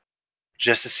these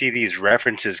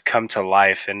references come to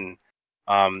life, and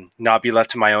not be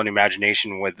left to my own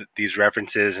imagination with these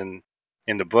references in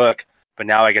the book. But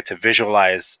now I get to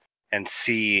visualize and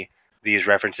see these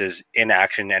references in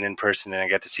action and in person, and I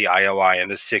get to see IOI and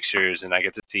the Sixers, and I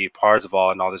get to see Parzival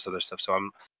and all this other stuff. So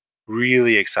I'm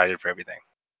really excited for everything.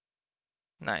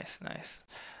 nice, nice.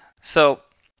 So,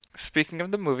 speaking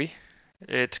of the movie,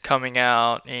 it's coming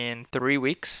out in 3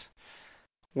 weeks.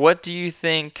 What do you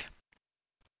think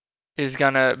is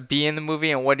gonna be in the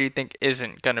movie, and what do you think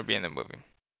isn't gonna be in the movie?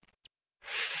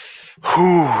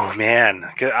 Whew,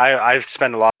 man, I've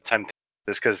spent a lot of time thinking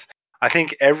this because I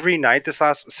think every night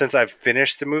since I've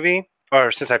finished the movie,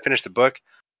 or since I finished the book,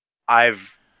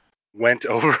 I've went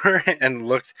over and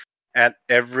looked at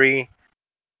every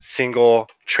single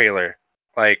trailer,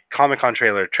 like Comic-Con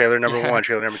trailer number Yeah, one,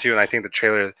 trailer number two, and I think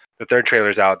the third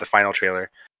trailer's out, the final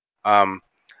trailer. Um,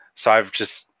 so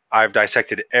I've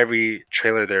dissected every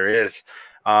trailer there is,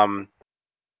 um,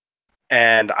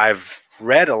 and I've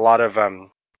read a lot of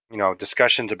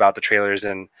discussions about the trailers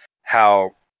and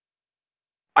how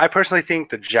I personally think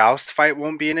the joust fight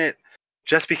won't be in it,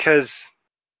 just because,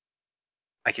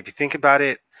 like, if you think about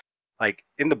it, like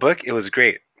in the book it was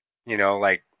great,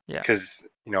 like, yeah, because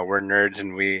we're nerds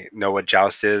and we know what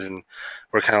joust is, and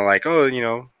we're kind of like,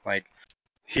 oh, like,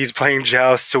 he's playing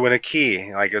joust to win a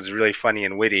key, like, it was really funny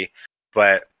and witty,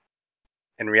 but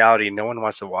in reality no one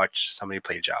wants to watch somebody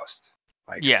play joust.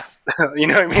 Like, Yeah. you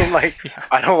know what I mean? Like, Yeah.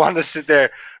 I don't want to sit there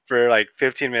for like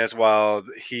 15 minutes while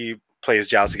he plays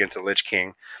Joust against the Lich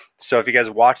King. So if you guys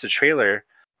watch the trailer,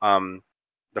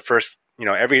 the first,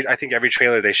 I think every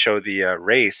trailer they show the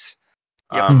race.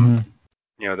 Yep.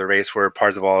 The race where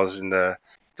Parzival is in the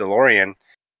DeLorean,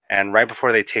 and right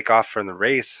before they take off from the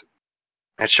race,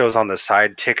 it shows on the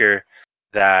side ticker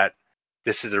that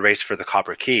this is the race for the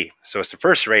Copper Key. So it's the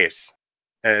first race,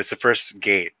 and it's the first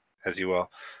gate, as you will,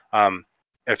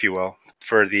 if you will,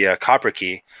 for the Copper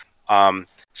Key.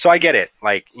 So I get it.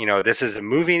 Like, this is a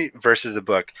movie versus the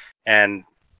book, and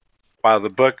while the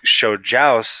book showed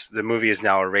Joust, the movie is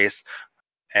now a race,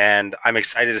 and I'm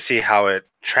excited to see how it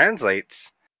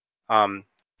translates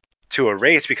to a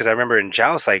race, because I remember in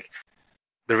Joust, like,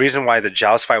 the reason why the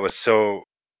Joust fight was so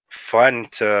fun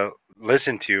to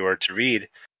listen to or to read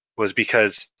was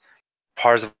because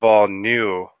Parzival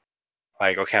knew,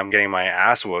 like, okay, I'm getting my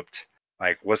ass whooped.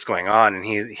 Like, what's going on? And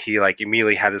he like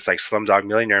immediately had this like Slumdog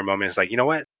Millionaire moment. It's like, you know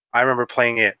what? I remember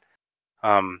playing it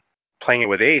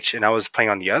with H, and I was playing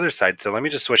on the other side. So let me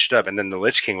just switch it up. And then the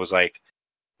Lich King was like,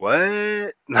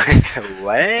 what? Like,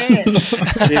 what? And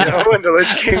the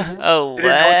Lich King. Oh,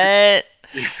 what?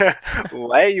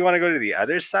 What? You want to go to the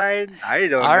other side? I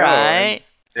don't know. All right.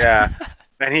 Yeah.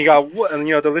 And he got, and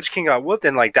the Lich King got whooped,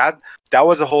 and like that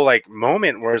was a whole like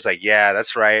moment where it's like, yeah,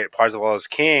 that's right, Parzival is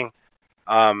king.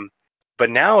 But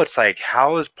now it's like,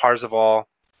 how is Parzival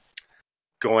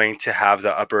going to have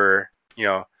the upper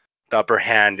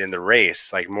hand in the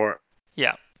race, like more?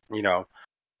 Yeah.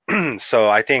 So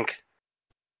I think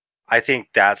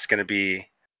that's gonna be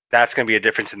a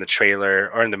difference in the trailer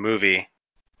or in the movie,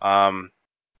 that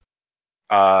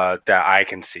I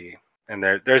can see. And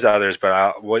there's others,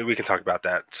 but we can talk about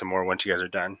that some more once you guys are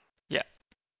done. Yeah.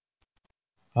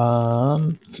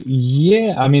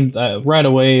 Yeah. I mean, right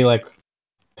away, like,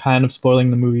 kind of spoiling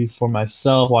the movie for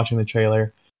myself. Watching the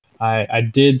trailer, I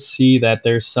did see that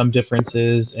there's some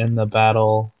differences in the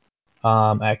battle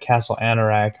at Castle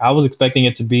Anorak. I was expecting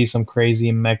it to be some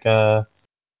crazy mecha,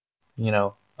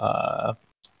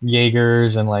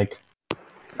 Jaegers, and like,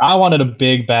 I wanted a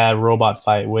big bad robot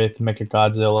fight with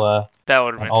Mechagodzilla. That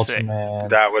would have and been sick. Ultraman.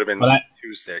 That would have been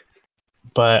too sick.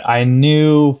 But I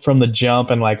knew from the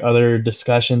jump and like other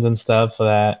discussions and stuff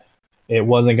that it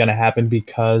wasn't going to happen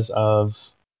because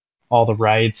of all the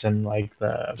rights and like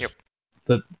the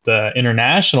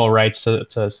international rights to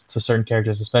certain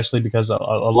characters, especially because a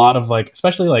lot of like,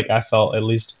 especially like I felt at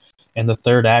least in the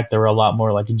third act, there were a lot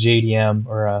more like JDM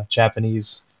or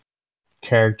Japanese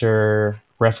character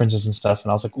references and stuff, and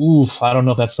I was like, oof, I don't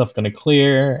know if that stuff's going to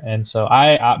clear. And so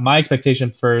I my expectation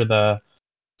for the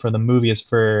movie is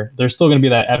there's still going to be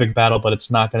that epic battle, but it's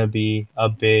not going to be a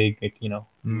big, like,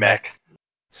 mech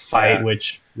fight,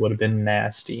 which would have been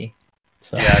nasty.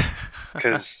 So yeah,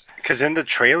 because in the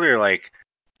trailer, like,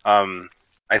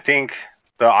 I think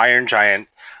the Iron Giant,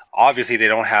 obviously they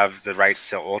don't have the rights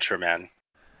to Ultraman.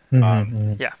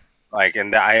 Yeah. Like,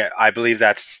 and I believe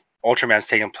that's Ultraman's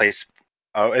taking place,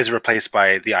 is replaced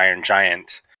by the Iron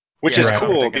Giant, which is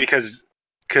cool because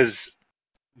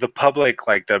the public,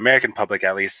 like the American public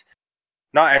at least,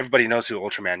 not everybody knows who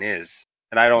Ultraman is,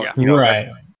 and I don't,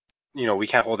 we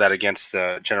can't hold that against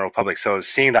the general public. So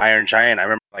seeing the Iron Giant, I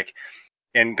remember like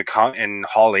in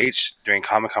Hall H during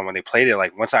Comic-Con when they played it,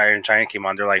 like once the Iron Giant came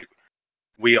on, they're like,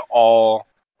 we all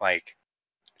like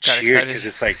cheered because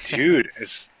it's like, dude,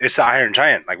 it's the Iron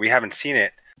Giant. Like, we haven't seen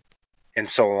it in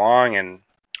so long, and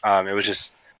it was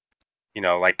just,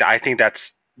 like, I think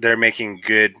they're making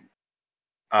good.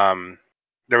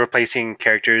 They're replacing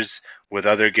characters with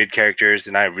other good characters,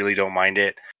 and I really don't mind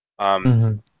it.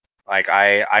 Like,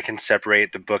 I can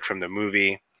separate the book from the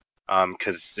movie,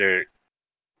 because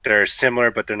they're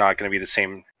similar, but they're not going to be the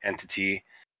same entity.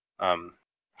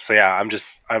 So yeah,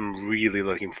 I'm really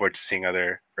looking forward to seeing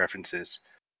other references.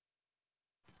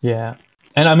 Yeah,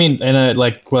 and I mean, and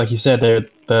like you said,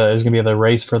 there's gonna be the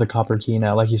race for the Copper Key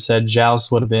now. Like you said,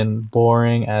 Joust would have been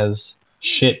boring as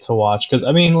shit to watch, because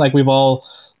I mean, like, we've all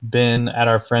been at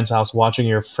our friend's house watching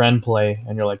your friend play,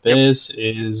 and you're like, this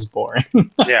is boring.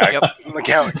 Yeah,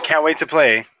 can't wait to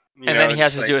play. And then he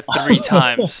has to do it 3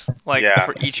 times, like,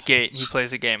 for each gate he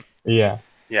plays a game. Yeah,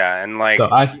 and like, so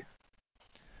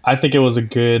I think it was a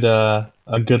good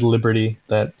liberty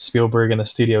that Spielberg and the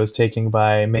studio is taking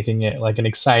by making it like an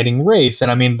exciting race.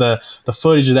 And I mean, the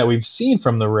footage that we've seen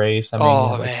from the race, I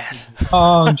mean,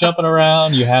 man, jumping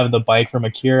around. You have the bike from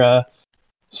Akira.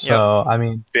 So I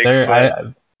mean,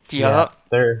 they're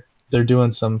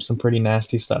doing some pretty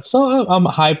nasty stuff. So I'm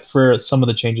hyped for some of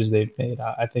the changes they've made.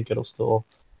 I think it'll still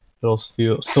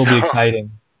be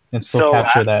exciting and still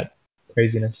capture that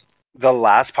craziness. the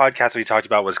last podcast we talked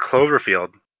about was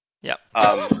Cloverfield. Yep.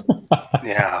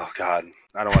 Yeah, oh God.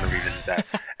 I don't want to revisit that.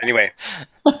 Anyway,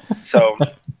 so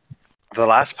the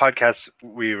last podcast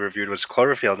we reviewed was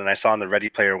Cloverfield, and I saw on the Ready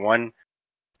Player One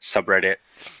subreddit,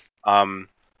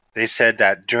 they said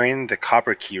that during the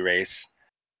Copper Key race,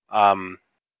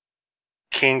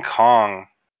 King Kong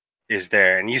is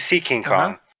there, and you see King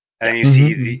Kong, and then you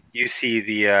see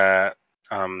the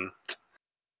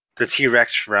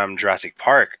T-Rex from Jurassic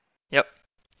Park. Yep.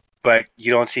 But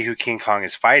you don't see who King Kong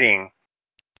is fighting,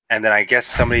 and then I guess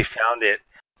somebody found it.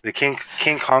 The King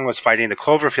Kong was fighting the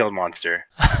Cloverfield monster.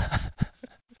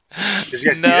 Did you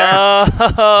guys see that?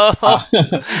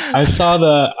 I saw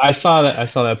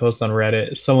that post on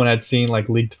Reddit. Someone had seen like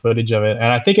leaked footage of it, and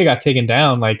I think it got taken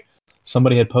down. Like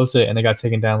somebody had posted it, and it got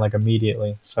taken down like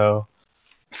immediately. So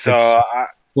it's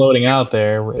floating out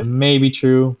there. It may be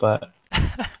true, but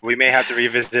we may have to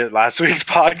revisit last week's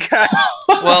podcast.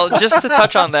 Well, just to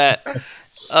touch on that,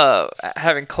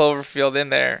 having Cloverfield in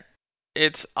there,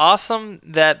 it's awesome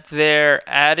that they're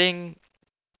adding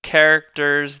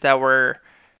characters that were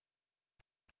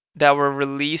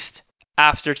released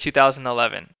after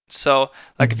 2011. So,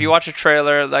 like, if you watch a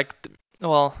trailer, like,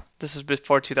 well, this is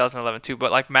before 2011 too,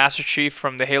 but like Master Chief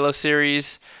from the Halo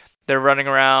series, they're running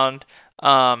around.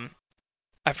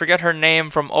 I forget her name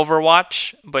from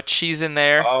Overwatch, but she's in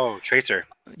there. Oh, Tracer.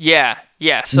 Yeah.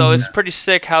 So it's pretty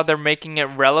sick how they're making it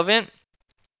relevant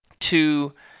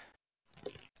to,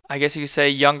 I guess you could say,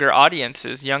 younger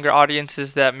audiences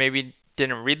that maybe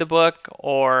didn't read the book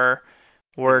or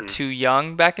were too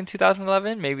young back in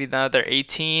 2011. Maybe now they're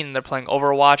 18 and they're playing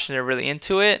Overwatch and they're really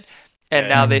into it, and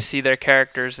now they see their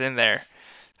characters in there.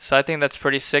 So I think that's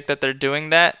pretty sick that they're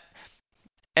doing that,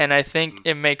 and I think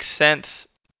it makes sense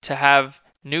to have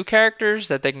new characters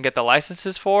that they can get the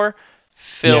licenses for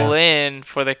fill in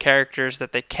for the characters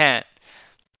that they can't.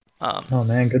 Oh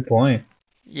man, good point.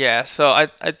 Yeah, so I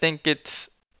think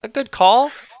it's a good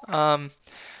call.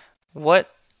 What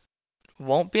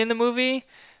won't be in the movie?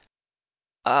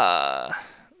 Let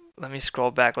me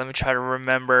scroll back. Let me try to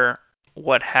remember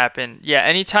what happened. Yeah,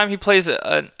 anytime he plays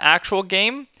an actual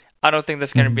game, I don't think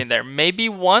that's going to be in there. Maybe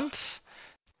once,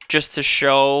 just to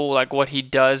show like what he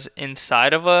does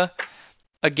inside of a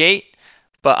gate,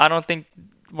 but I don't think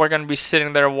we're going to be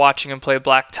sitting there watching him play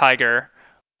Black Tiger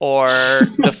or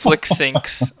the Flick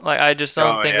Syncs. Like, I just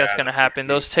don't think that's going to happen.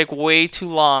 Those take way too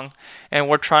long, and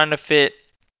we're trying to fit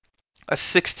a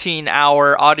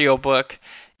 16-hour audiobook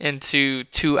into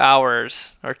 2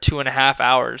 hours or 2.5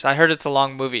 hours. I heard it's a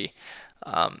long movie,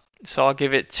 so I'll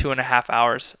give it 2.5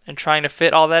 hours. And trying to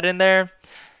fit all that in there,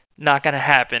 not going to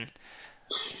happen.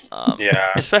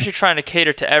 Especially trying to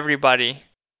cater to everybody.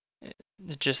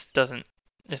 It just doesn't.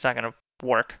 It's not gonna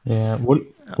work. Yeah.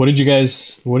 What did you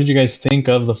guys think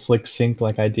of the Flick Sync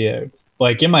like idea?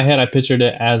 Like in my head, I pictured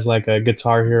it as like a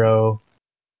Guitar Hero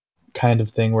kind of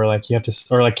thing, where like you have to,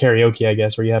 or like karaoke, I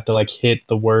guess, where you have to like hit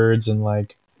the words and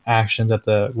like actions at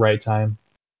the right time.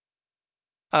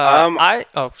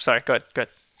 Sorry. Good.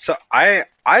 So I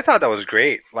thought that was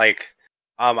great. Like,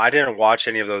 I didn't watch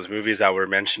any of those movies that were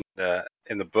mentioned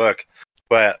in the book,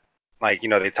 but like, you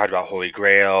know, they talked about Holy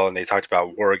Grail and they talked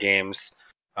about War Games.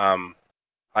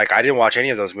 Like, I didn't watch any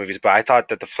of those movies, but I thought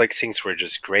that the Flick Syncs were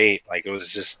just great. Like, it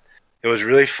was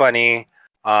really funny.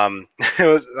 It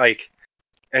was like,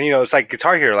 and you know, it's like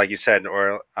Guitar Hero, like you said,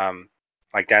 or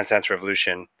like Dance Dance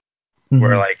Revolution,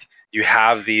 where like you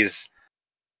have these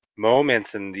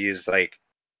moments and these like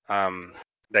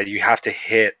that you have to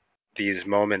hit these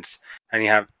moments,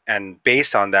 and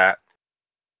based on that,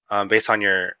 based on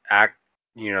your act,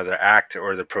 you know, the act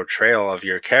or the portrayal of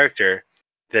your character,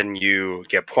 then you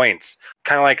get points.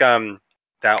 Kind of like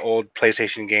that old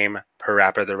PlayStation game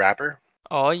Parappa the Rapper.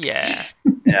 Oh yeah.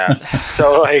 Yeah.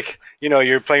 So like, you know,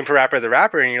 you're playing Parappa the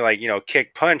Rapper and you're like, you know,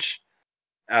 kick punch.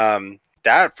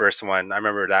 That first one, I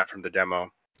remember that from the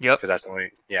demo. Yep. Because that's the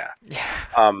only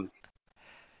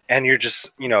and you're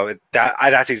just, you know,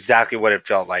 that's exactly what it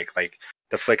felt like. Like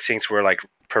the Flick Syncs were like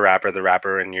Parappa the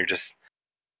Rapper, and you're just,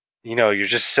 you know, you're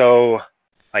just so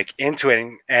like into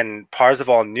it, and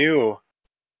Parzival knew,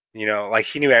 you know, like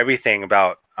he knew everything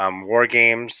about War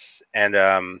Games, and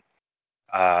the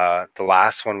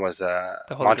last one was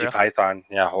Monty Python,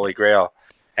 Holy Grail,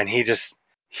 and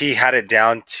he had it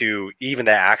down to even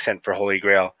the accent for Holy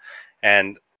Grail,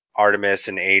 and Artemis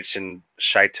and H and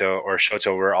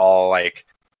Shoto were all like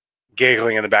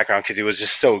giggling in the background because he was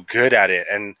just so good at it,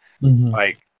 and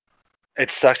like it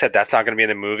sucks that that's not going to be in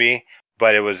the movie.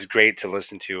 But it was great to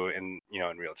listen to in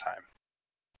real time.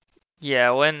 Yeah,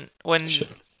 when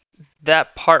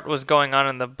that part was going on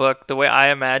in the book, the way I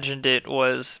imagined it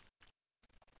was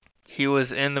he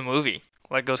was in the movie.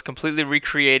 Like it was completely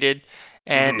recreated,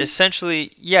 and Mhm.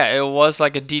 essentially, yeah, it was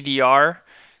like a DDR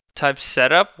type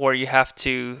setup where you have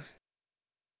to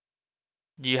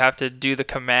do the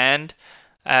command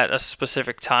at a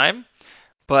specific time,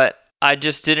 but I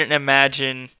just didn't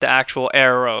imagine the actual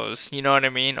arrows, you know what I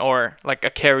mean? Or like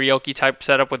a karaoke type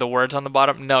setup with the words on the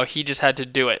bottom. No, he just had to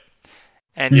do it.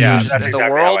 And he was Yeah, just that's in the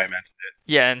exactly how I world. meant.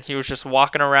 Yeah, and he was just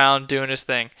walking around doing his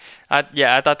thing. I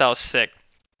thought that was sick.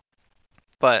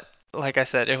 But like I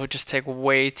said, it would just take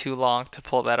way too long to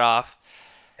pull that off.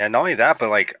 And not only that, but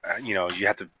like you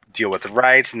have to deal with the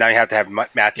rights. And now you have to have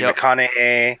Matthew Yep.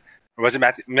 McConaughey, or was it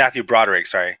Matthew Broderick?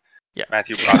 Sorry, Yeah.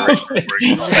 Matthew Broderick.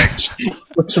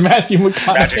 Which Matthew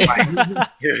Magic McConaughey? Mike.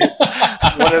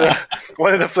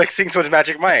 one of the flick syncs was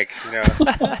Magic Mike.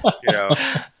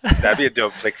 That'd be a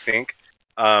dope flick sync.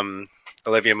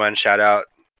 Olivia Munn, shout out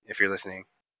if you're listening.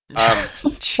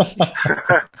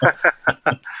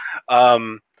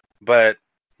 But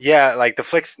yeah, like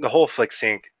the whole flick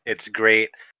sync, it's great.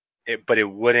 But it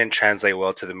wouldn't translate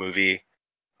well to the movie.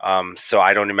 So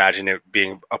I don't imagine it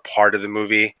being a part of the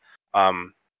movie.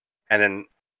 And then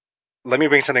let me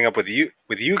bring something up with you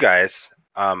guys.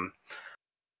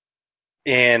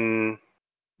 In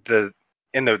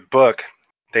the book,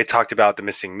 they talked about the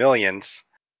missing millions,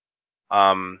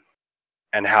 and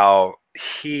how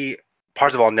he,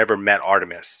 Parzival, never met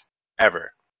Artemis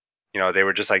ever. They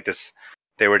were just like this.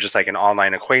 They were just like an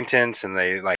online acquaintance, and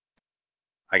they like,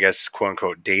 I guess, quote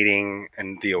unquote, dating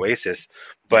in the Oasis.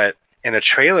 But in the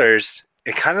trailers,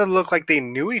 it kind of looked like they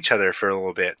knew each other for a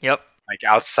little bit. Yep. Like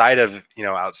outside of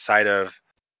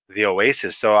the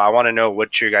Oasis. So I want to know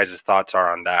what your guys' thoughts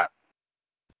are on that.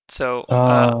 So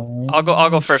I'll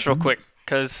go first real quick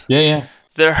because yeah.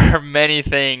 there are many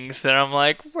things that I'm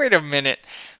like, wait a minute,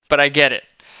 but I get it.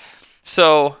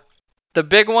 So the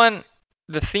big one,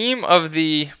 the theme of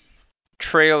the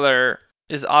trailer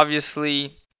is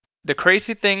obviously the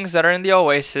crazy things that are in the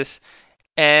Oasis,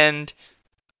 and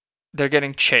they're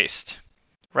getting chased,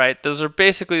 right? Those are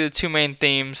basically the two main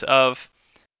themes of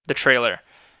the trailer.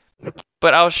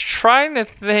 But I was trying to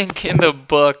think in the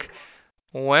book,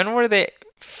 when were they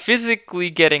physically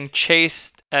getting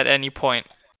chased at any point?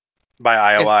 By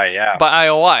IOI, yeah. By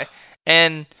IOI.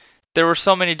 And there were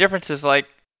so many differences. Like,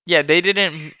 yeah, they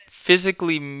didn't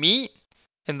physically meet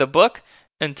in the book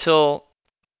until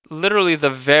literally the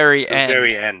very end. The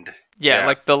very end. Yeah,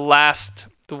 like the last,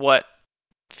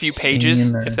 few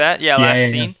pages, if that. Yeah, last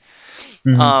scene.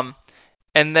 Mm-hmm.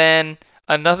 And then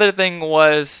another thing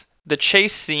was the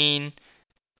chase scene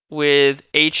with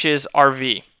H's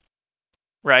RV,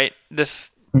 right?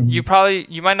 This you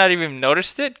might not even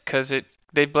noticed it because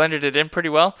they blended it in pretty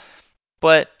well,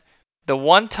 but the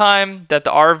one time that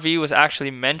the RV was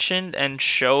actually mentioned and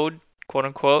showed, quote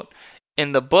unquote,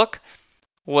 in the book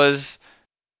was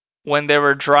when they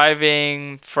were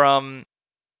driving to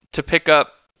pick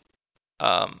up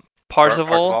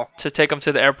Parzival to take him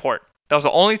to the airport. That was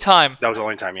the only time. That was the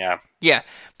only time, yeah. Yeah,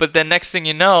 but then next thing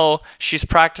you know, she's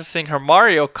practicing her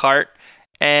Mario Kart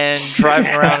and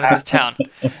driving around in the town.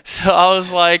 So I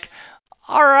was like,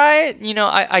 all right,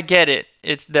 I get it.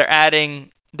 They're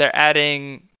adding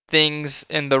things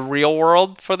in the real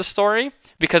world for the story,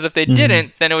 because if they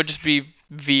didn't, then it would just be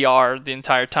VR the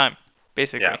entire time,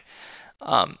 basically.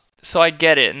 Yeah. So I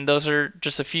get it, and those are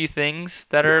just a few things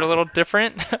that are a little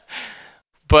different,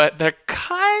 but they're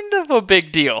kind of a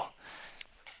big deal.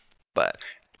 But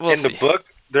we'll see. In the book,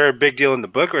 they're a big deal in the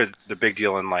book, or the big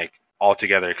deal in like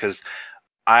altogether? Because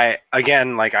I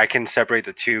can separate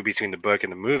the two between the book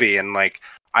and the movie, and like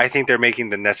I think they're making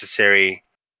the necessary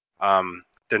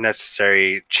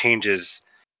changes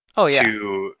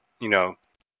to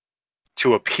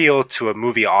to appeal to a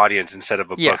movie audience instead of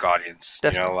a book audience.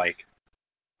 Definitely.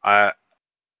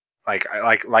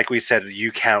 Like we said,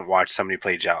 you can't watch somebody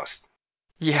play Joust.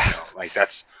 Yeah. Like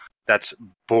that's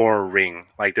boring.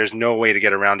 Like there's no way to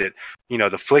get around it.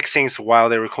 The flick syncs, while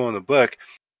they were cool in the book,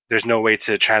 there's no way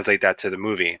to translate that to the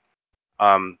movie.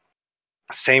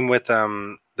 Same with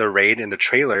the raid in the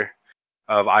trailer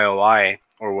of IOI,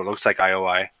 or what looks like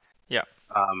IOI. Yeah.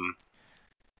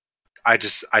 I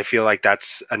feel like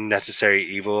that's a necessary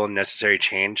evil, necessary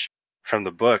change from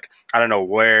the book. I don't know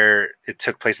where it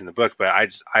took place in the book, but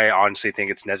I honestly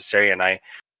think it's necessary, and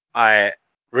I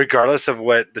regardless of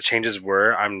what the changes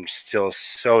were, I'm still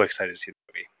so excited to see the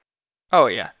movie. Oh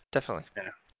yeah, definitely.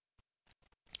 Yeah.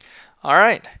 All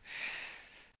right.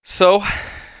 So,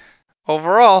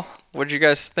 overall, what did you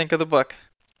guys think of the book?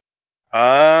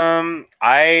 I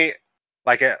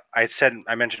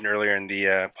mentioned earlier in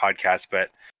the podcast,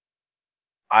 but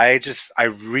I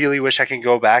really wish I could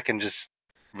go back and just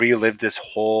relive this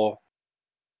whole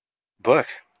book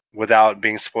without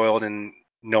being spoiled and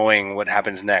knowing what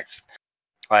happens next.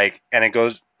 Like, and it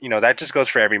goes, that just goes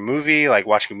for every movie, like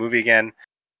watching a movie again,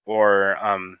 or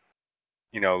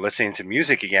listening to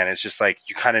music again. It's just like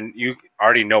you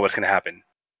already know what's gonna happen.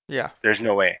 Yeah. There's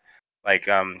no way. Like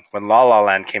when La La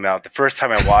Land came out, the first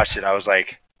time I watched it, I was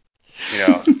like,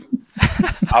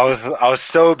 I was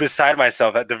so beside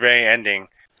myself at the very ending.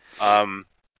 I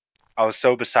was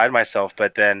so beside myself,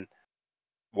 but then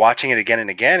watching it again and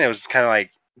again, it was kind of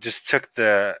like just took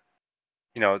the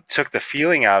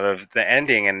feeling out of the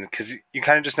ending, and because you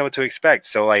kind of just know what to expect.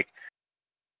 So like,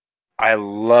 I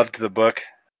loved the book.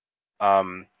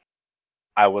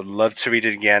 I would love to read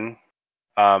it again.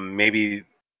 Maybe a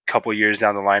couple years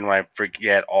down the line when I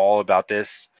forget all about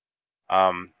this.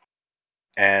 And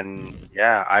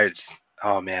yeah,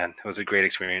 oh man, it was a great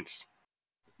experience.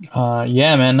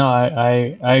 Yeah, man. No,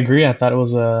 I agree. I thought it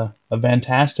was a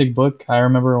fantastic book. I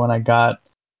remember when I got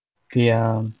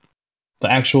the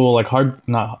actual like hard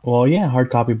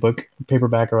copy book,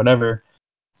 paperback or whatever.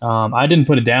 I didn't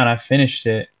put it down. I finished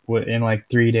it in like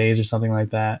 3 days or something like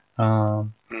that.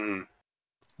 And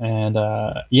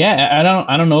yeah,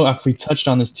 I don't know if we touched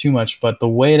on this too much, but the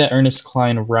way that Ernest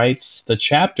Cline writes the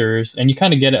chapters, and you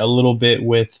kind of get it a little bit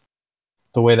with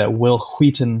the way that Will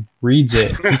Wheaton reads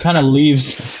it. He kind of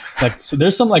leaves so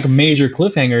there's some like major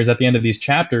cliffhangers at the end of these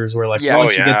chapters where like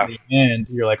once you get to the end,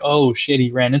 you're like, oh shit,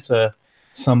 he ran into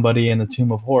somebody in the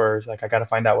Tomb of Horrors. Like I got to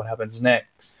find out what happens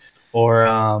next.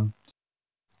 Or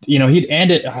he'd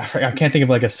end it. I can't think of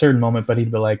like a certain moment, but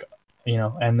he'd be like,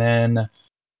 and then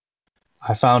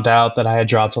I found out that I had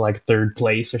dropped to like third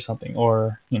place or something,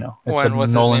 or it said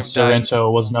Nolan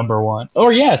Sorrento was number one,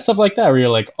 or stuff like that. Where you're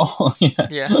like, oh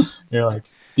yeah, you're like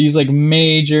these like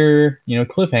major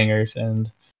cliffhangers,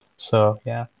 and so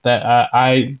that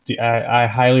I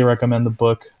highly recommend the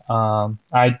book. I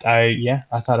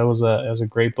thought it was a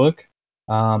great book.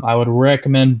 I would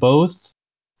recommend both.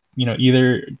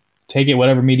 Either take it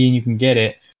whatever medium you can get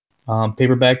it.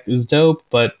 Paperback is dope,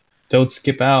 but don't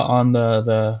skip out on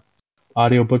the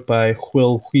audiobook by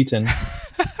Will Wheaton.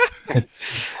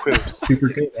 It's super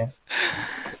good, man.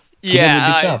 He does a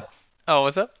good job. Oh,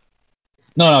 what's up?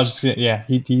 No, I was just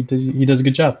he does a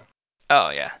good job. Oh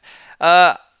yeah.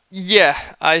 Yeah,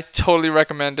 I totally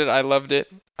recommend it. I loved it.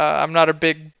 I'm not a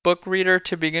big book reader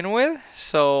to begin with,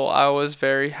 so I was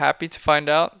very happy to find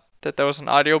out that there was an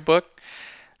audiobook,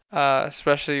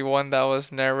 especially one that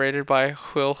was narrated by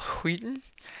Will Wheaton.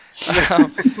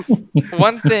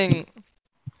 One thing,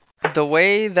 the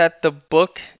way that the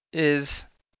book is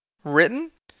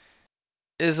written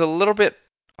is a little bit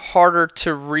harder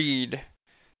to read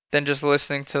than just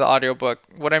listening to the audiobook.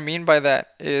 What I mean by that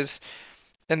is,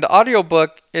 in the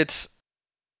audiobook, it's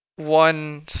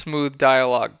one smooth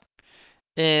dialogue.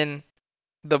 In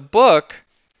the book,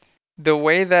 the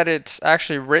way that it's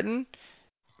actually written,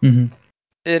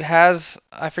 it has,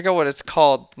 I forget what it's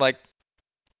called, like,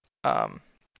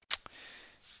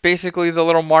 basically the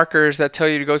little markers that tell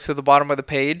you to go to the bottom of the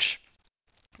page,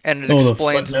 and it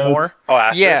explains more. Oh,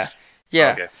 asterisks?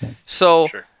 Yeah. Okay. So,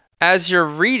 as you're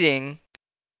reading,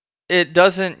 it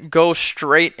doesn't go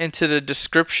straight into the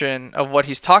description of what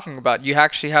he's talking about. You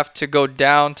actually have to go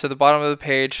down to the bottom of the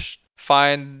page,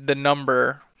 find the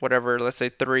number, whatever, let's say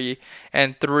 3,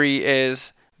 and 3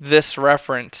 is this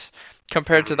reference,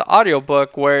 compared to the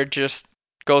audiobook where it just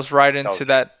goes right into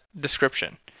that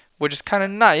description, which is kind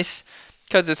of nice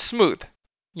because it's smooth.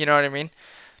 You know what I mean?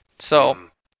 So,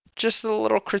 just a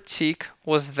little critique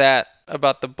was that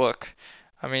about the book.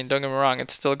 I mean, don't get me wrong,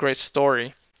 it's still a great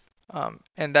story.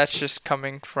 And that's just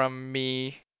coming from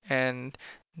me, and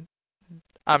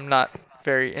I'm not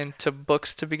very into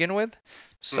books to begin with,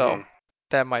 so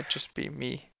that might just be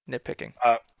me nitpicking.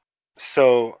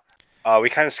 So we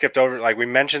kind of skipped over, like we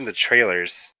mentioned the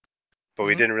trailers, but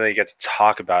we didn't really get to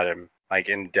talk about them like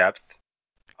in depth.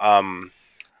 What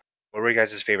were you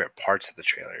guys' favorite parts of the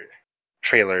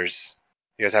trailers?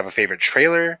 You guys have a favorite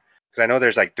trailer? Because I know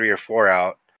there's like 3 or 4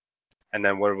 out, and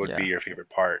then what would be your favorite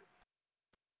part?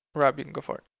 Rob, you can go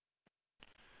for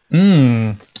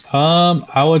it.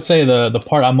 I would say the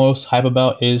part I'm most hype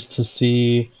about is to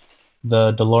see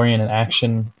the DeLorean in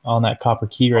action on that Copper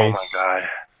Key race. Oh my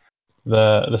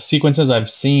god! The sequences I've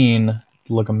seen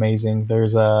look amazing.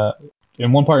 There's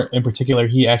in one part in particular,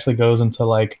 he actually goes into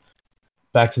like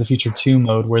Back to the Future 2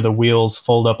 mode where the wheels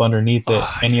fold up underneath it,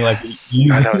 and he like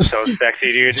uses that was so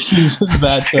sexy, dude. Uses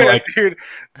that to like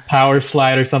power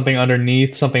slide or something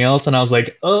underneath something else, and I was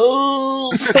like,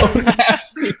 oh, so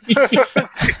nasty.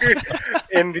 Dude,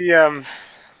 in the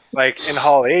like in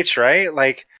Hall H, right?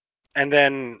 Like, and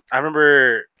then I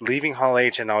remember leaving Hall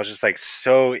H, and I was just like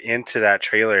so into that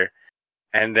trailer,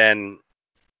 and then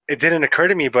it didn't occur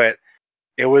to me, but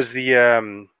it was the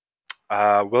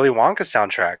Willy Wonka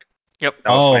soundtrack. Yep.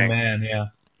 Oh man, yeah,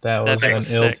 that was an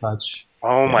ill touch.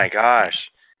 Oh my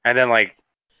gosh! And then like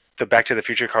the Back to the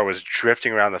Future car was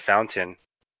drifting around the fountain.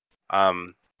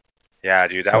 Yeah,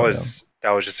 dude, that was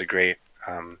just a great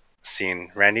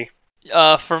scene. Randy?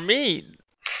 For me,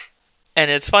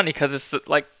 and it's funny because it's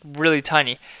like really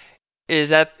tiny,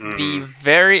 is at the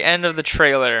very end of the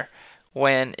trailer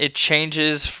when it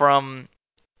changes from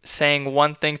saying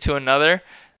one thing to another,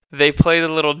 they play the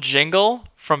little jingle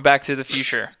from Back to the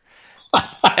Future.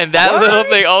 And that little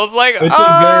thing, I was like, it's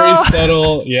a very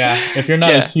subtle, yeah. If you're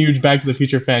not a huge Back to the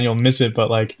Future fan, you'll miss it, but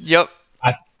like, yep.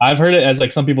 I've heard it as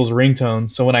like some people's ringtone,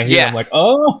 so when I hear it, I'm like,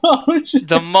 oh.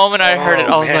 The moment I heard it,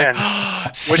 I was like,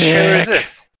 which trailer is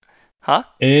this? Huh?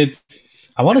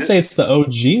 I want to say it's the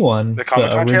OG one. The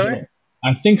Comic-Con trailer?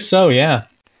 I think so, yeah.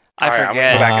 I forget. I'm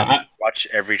gonna go back and watch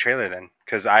every trailer then,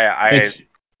 because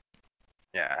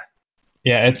Yeah,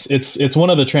 it's one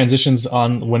of the transitions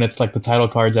on when it's like the title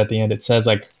cards at the end. It says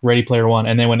like Ready Player One,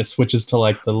 and then when it switches to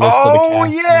like the list of the cast. Oh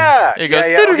yeah, it goes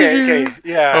okay,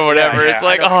 or whatever. It's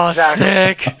like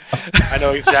sick. I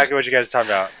know exactly what you guys are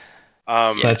talking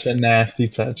about. Such a nasty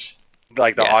touch.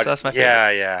 Like the so that's my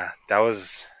favorite. Yeah, that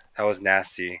was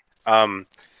nasty. I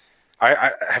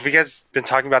have you guys been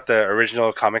talking about the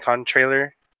original Comic-Con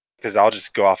trailer? Because I'll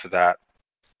just go off of that.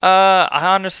 I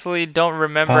honestly don't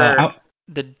remember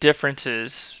the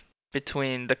differences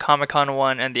between the Comic-Con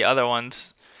one and the other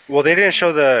ones. Well, they didn't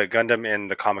show the Gundam in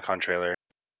the Comic-Con trailer.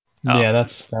 Yeah, that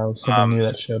was something new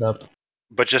that showed up.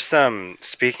 But just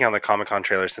speaking on the Comic-Con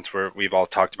trailer, since we've all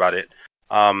talked about it,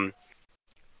 I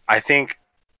think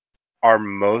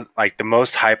the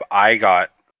most hype I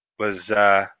got was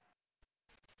definitely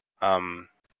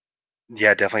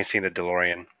seeing the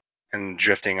DeLorean and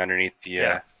drifting underneath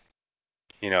the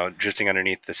drifting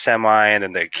underneath the semi, and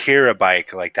then the Akira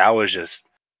bike. Like that was just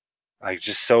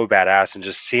so badass, and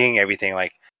just seeing everything,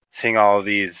 like seeing all of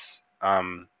these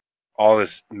all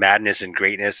this madness and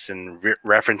greatness and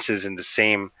references in the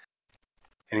same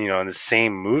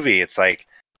movie. It's like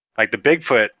the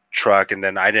Bigfoot truck, and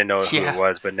then I didn't know who it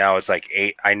was, but now it's like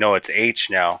I know it's H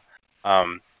now.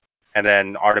 And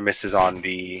then Artemis is on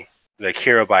the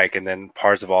Akira bike, and then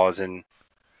Parzival is in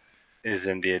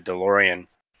the DeLorean.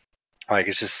 Like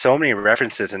it's just so many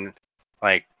references, and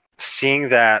like seeing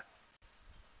that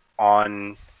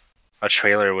on a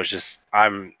trailer was just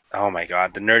oh my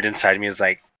god, the nerd inside me is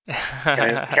like,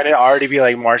 can it already be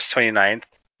like March 29th?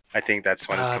 I think that's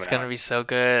when it's coming out. It's gonna be so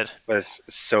good. But it's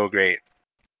so great.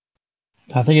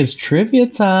 I think it's trivia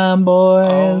time, boys.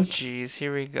 Oh jeez,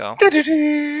 here we go.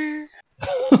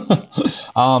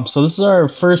 So this is our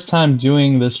first time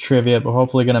doing this trivia, but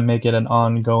hopefully gonna make it an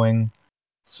ongoing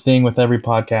thing with every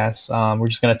podcast. We're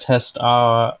just gonna test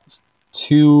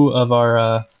two of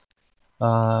the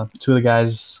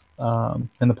guys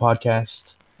in the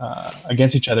podcast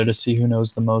against each other to see who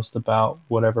knows the most about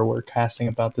whatever we're casting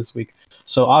about this week.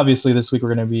 So obviously this week we're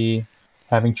gonna be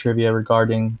having trivia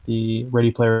regarding the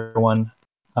Ready Player One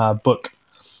book.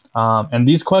 And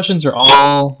these questions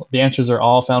the answers are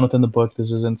all found within the book.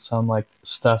 This isn't some like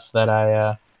stuff that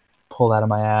I pulled out of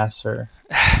my ass or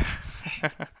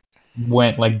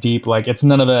went like deep. Like it's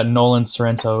none of that Nolan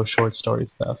Sorrento short story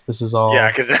stuff. This is all. Yeah,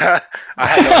 because I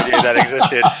had no idea that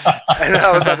existed. And I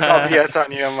was about to call BS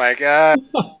on you. I'm like,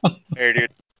 here,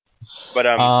 dude. But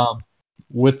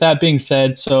with that being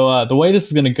said, so the way this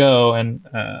is gonna go, and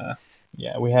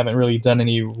we haven't really done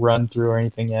any run through or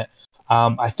anything yet.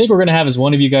 I think we're going to have is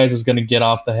one of you guys is going to get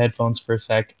off the headphones for a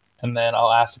sec, and then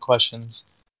I'll ask the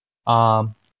questions. I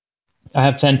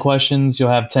have 10 questions. You'll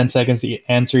have 10 seconds to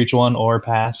answer each one or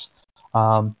pass.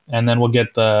 And then we'll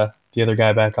get the other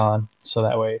guy back on, so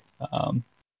that way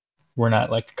we're not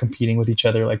like competing with each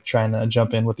other, like trying to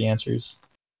jump in with the answers.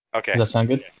 Okay. Does that sound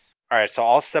good? All right, so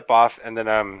I'll step off, and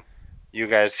then you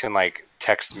guys can like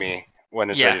text me when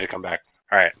it's ready to come back.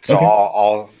 All right, so okay.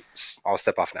 I'll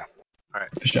step off now. All right.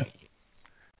 For sure.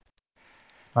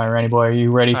 All right, Randy boy, are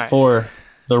you ready for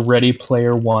the Ready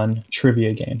Player One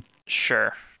trivia game?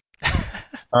 Sure.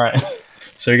 All right.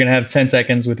 So you're gonna have 10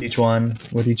 seconds with each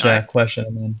question,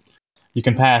 and then you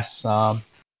can pass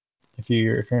if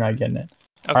you're not getting it.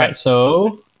 Okay. All right.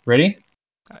 So ready?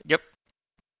 Yep.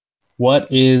 What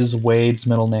is Wade's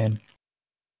middle name?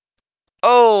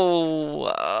 Oh,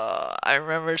 I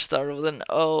remember it started with an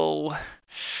O.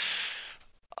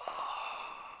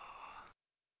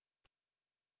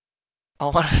 I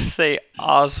want to say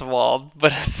Oswald,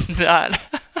 but it's not.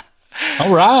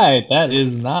 All right, that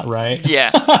is not right. Yeah.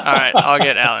 All right, I'll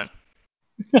get Alan.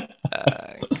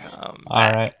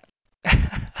 All right.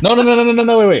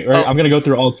 No, wait. Oh. I'm gonna go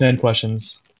through all 10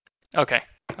 questions. Okay.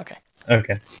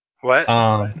 Okay. What?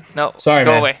 No. Sorry,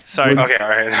 go man. away. Sorry. Okay, all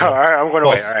right. All right, I'm going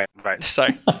away. All right, bye.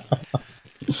 Sorry.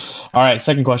 All right,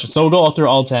 second question. So we'll go all through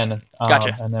all 10,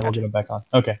 Gotcha. and then we'll get it back on.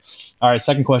 Okay. All right,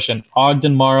 second question.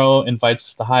 Ogden Morrow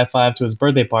invites the High Five to his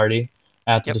birthday party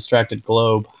at the Yep. Distracted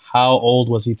Globe. How old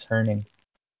was he turning?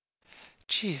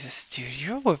 Jesus, dude,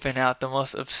 you're whipping out the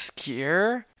most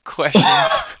obscure questions.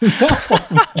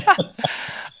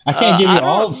 I can't give you I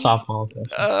all don't- the softball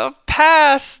questions.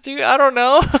 Pass, dude. I don't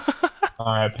know.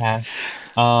 All right, pass.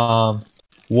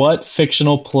 What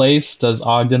fictional place does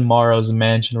Ogden Morrow's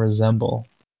mansion resemble?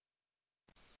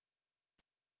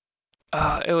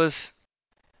 It was.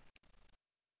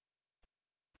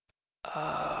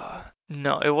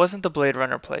 No, it wasn't the Blade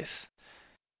Runner place,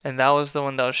 and that was the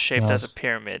one that was shaped as a Nice.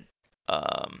 pyramid.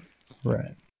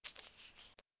 Right.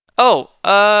 Oh,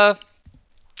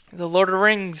 the Lord of the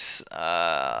Rings,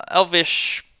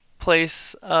 Elvish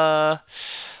place. I'll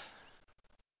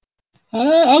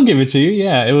give it to you.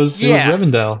 Yeah, it was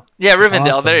Rivendell. Yeah,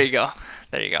 Rivendell. Awesome. There you go.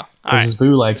 All Because his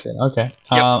boo likes it. Okay.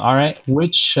 Yep. All right.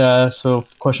 So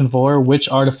question 4, which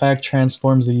artifact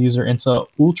transforms the user into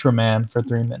Ultraman for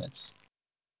 3 minutes?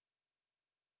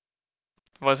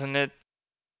 Wasn't it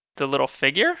the little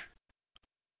figure?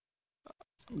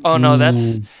 Oh no,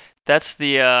 that's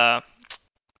the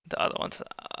other ones.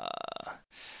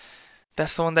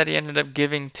 That's the one that he ended up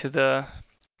giving to the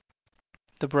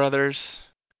brothers.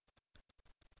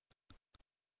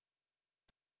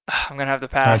 I'm gonna have to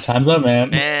pass. All right, time's up, man.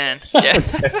 Yeah.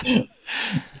 Okay.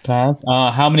 Pass.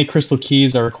 How many crystal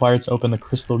keys are required to open the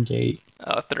crystal gate?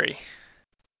 3.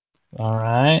 All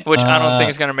right. Which I don't think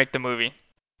is gonna make the movie.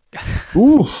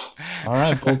 Oof. All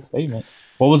right, bold statement.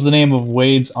 What was the name of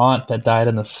Wade's aunt that died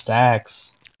in the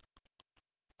stacks?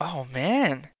 Oh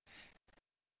man.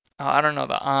 I don't know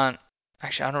the aunt.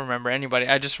 Actually, I don't remember anybody.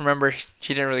 I just remember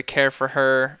he didn't really care for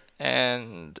her,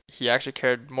 and he actually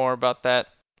cared more about that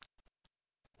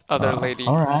other lady.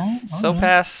 All right. So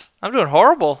pass. I'm doing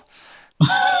horrible.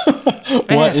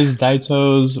 What is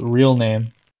Daito's real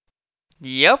name?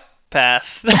 Yep,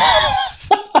 pass.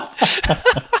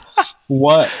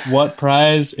 What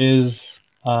prize is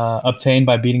obtained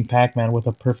by beating Pac-Man with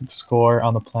a perfect score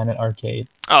on the Planet Arcade?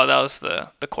 Oh, that was the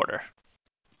quarter.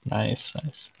 Nice.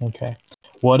 Okay.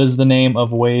 What is the name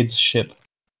of Wade's ship?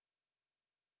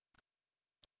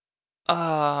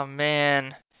 Oh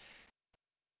man.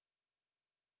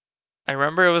 I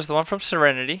remember it was the one from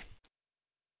Serenity.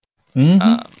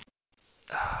 Mm-hmm.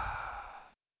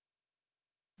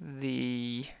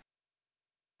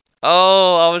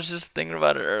 I was just thinking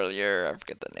about it earlier. I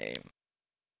forget the name.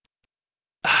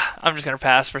 I'm just gonna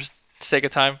pass for sake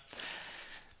of time.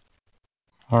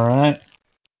 All right.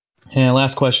 And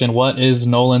last question. What is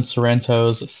Nolan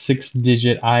Sorrento's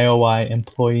 6-digit IOI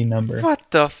employee number? What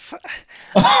the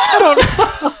I don't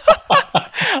know.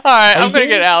 Alright, I'm gonna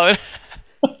get Alan.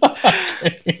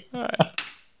 Okay. Alright.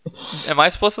 Am I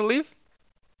supposed to leave?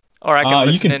 Or I can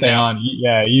listen you can in stay now? on.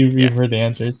 Yeah, you've heard the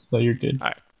answers, so you're good.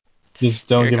 Alright. Just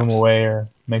don't give them away or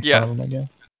make Yeah. fun of them, I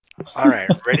guess. All right,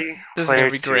 ready? This is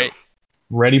gonna be great.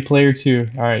 Ready Player 2.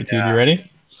 All right, dude, you ready?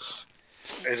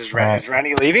 Is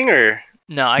Randy leaving or?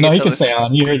 No, he can stay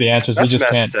on. You heard the answers. That's You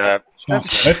just messed can't. up.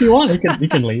 That's If you want, you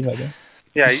can leave, I guess.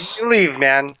 Yeah, you leave,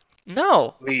 man.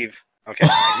 No. Leave. Okay,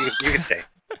 you can stay.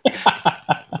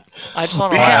 I just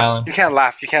want to laugh. You can't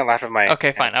laugh. You can't laugh at my.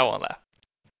 Okay, fine. I won't laugh.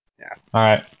 Yeah. All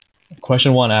right.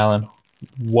 Question 1, Alan.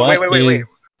 Wait.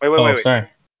 Sorry.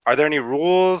 Are there any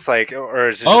rules, like, or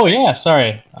is it? Yeah.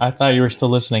 Sorry, I thought you were still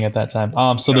listening at that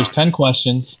time. So there's 10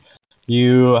 questions.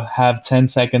 You have 10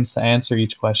 seconds to answer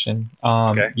each question.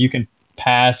 Okay. You can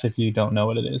pass if you don't know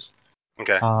what it is.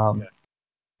 Okay.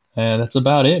 And that's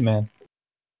about it, man.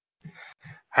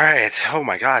 All right. Oh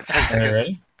my God. 10 seconds.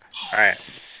 Ready? All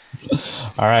right.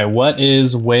 All right. What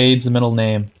is Wade's middle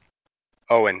name?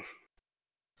 Owen.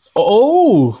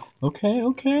 Oh.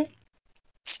 Okay.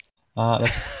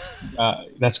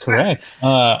 That's correct.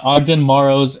 Ogden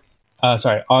Morrow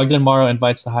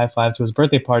invites the High Five to his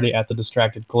birthday party at the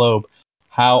Distracted Globe.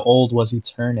 How old was he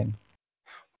turning?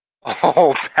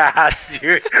 Oh, pass,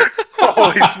 dude.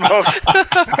 Holy smokes.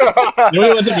 You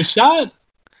want to take a shot?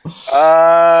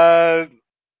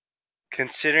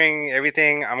 Considering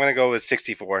everything, I'm gonna go with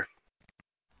 64.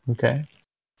 Okay.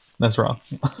 That's wrong.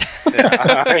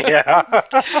 Yeah.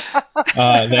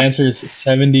 The answer is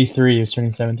 73. He's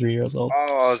turning 73 years old. Oh,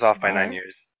 I was off by 9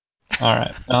 years. All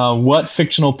right. What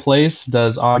fictional place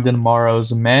does Ogden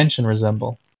Morrow's mansion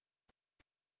resemble?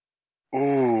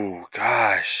 Ooh,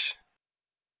 gosh.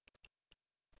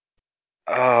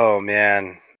 Oh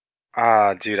man.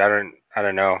 Dude, I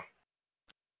don't know.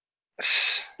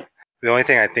 The only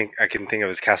thing I can think of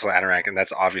is Castle Anorak, and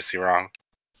that's obviously wrong.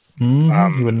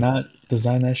 He would not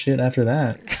design that shit after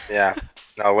that. Yeah.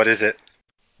 No, what is it?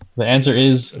 The answer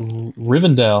is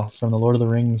Rivendell from the Lord of the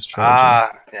Rings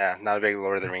trilogy. Yeah, not a big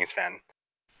Lord of the Rings fan.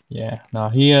 Yeah, no,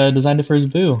 he designed it for his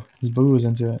boo. His boo was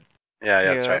into it. Yeah,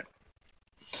 that's right.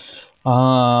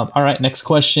 All right, next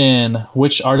question.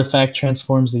 Which artifact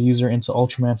transforms the user into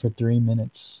Ultraman for 3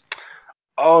 minutes?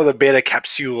 Oh, the Beta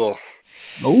Capsule.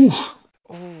 Oof.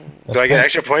 Do I get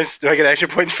extra points? Do I get extra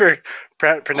points for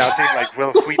pronouncing like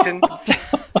Will Wheaton?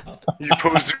 You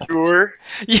poseur.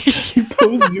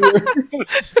 Poseur.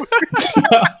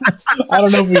 I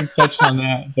don't know if we've touched on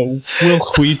that, but Will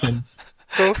Wheaton.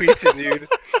 Will Wheaton, dude.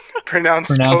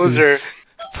 Pronounces poser.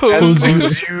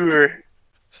 Poseur.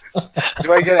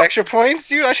 Do I get extra points,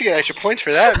 dude? I should get extra points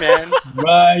for that, man.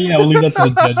 Yeah, we'll leave that to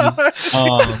the judges.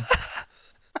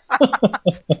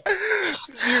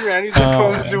 Dude, Randy's a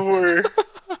poseur.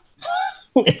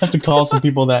 We have to call some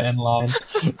people that in line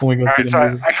when we go to the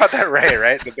movie. I got that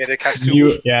right? The Beta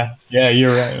Capsule. Yeah,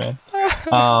 you're right, man.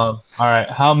 All right,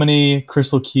 how many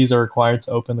crystal keys are required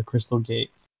to open the crystal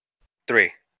gate?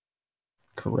 3.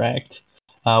 Correct.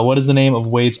 What is the name of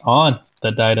Wade's aunt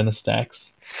that died in the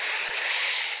stacks?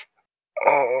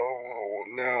 Oh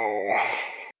no!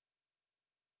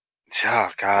 Oh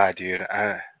god, dude.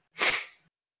 I'm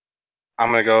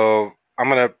gonna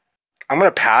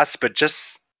pass, but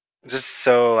just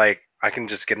so like I can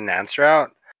just get an answer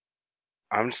out.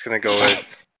 I'm just gonna go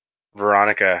with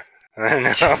Veronica. I don't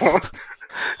know.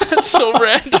 That's so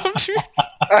random, dude.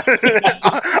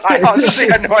 I honestly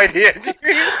had no idea, dude.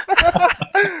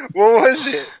 What was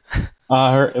it?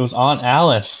 It was Aunt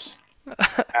Alice.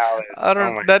 Alice. I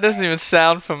don't. That doesn't even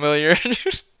sound familiar.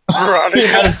 Veronica. You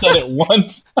might have said it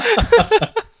once.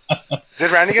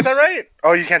 Did Randy get that right?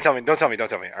 Oh, you can't tell me. Don't tell me. All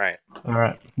right.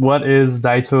 What is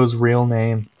Daito's real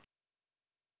name?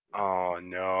 Oh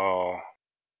no.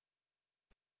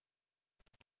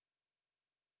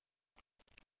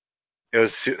 It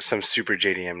was some super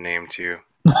JDM name too.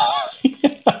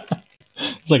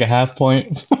 It's like a half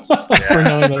point for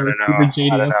knowing that it was super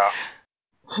JDM. I don't know.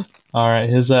 All right,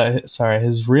 his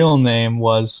real name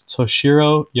was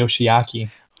Toshiro Yoshiaki.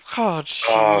 Oh,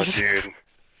 jeez. Dude.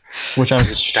 Which I'm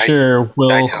sure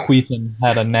Will Wheaton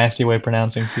had a nasty way of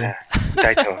pronouncing too.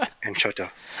 Daito and Shoto.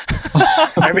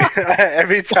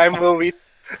 every time Will Wheaton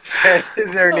said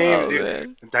their names,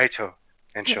 dude. Daito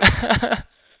and Shoto.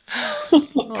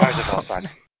 Parzival-san.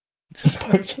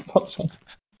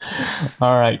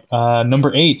 All right,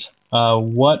 number 8.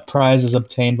 What prize is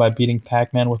obtained by beating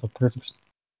Pac-Man with a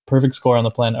perfect score on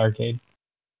the Planet Arcade?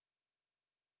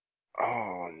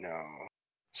 Oh no!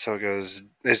 So it goes.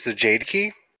 Is the Jade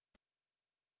Key?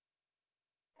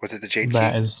 Was it the Jade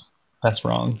Key? That's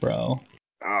wrong, bro.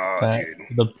 Oh, dude.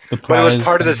 The prize. But it was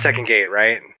part of the second gate,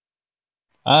 right?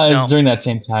 It's during that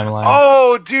same timeline.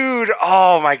 Oh, dude!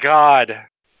 Oh my god!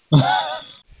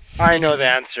 I know the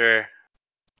answer.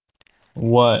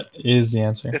 What is the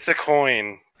answer? It's a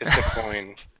coin.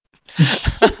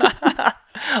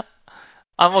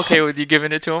 I'm okay with you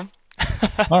giving it to him.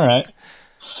 All right.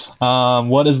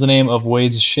 What is the name of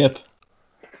Wade's ship?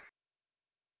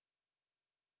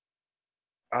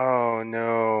 Oh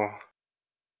no.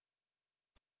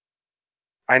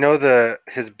 I know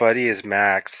his buddy is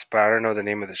Max, but I don't know the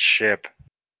name of the ship.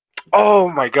 Oh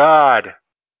my god.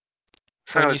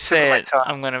 So when you say it,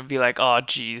 I'm gonna be like, oh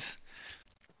jeez.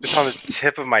 It's on the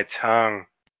tip of my tongue.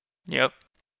 Yep.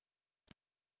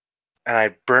 And I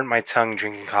burnt my tongue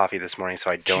drinking coffee this morning,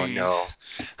 so I don't know.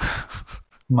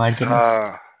 My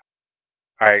goodness.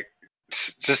 Alright,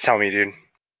 just tell me, dude.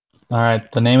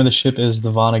 Alright, the name of the ship is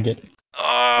the Vonnegut.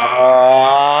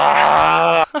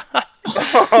 Oh,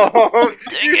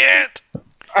 dang it!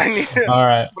 All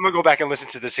right. I'm gonna go back and listen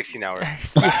to the 16-hour.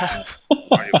 Yeah.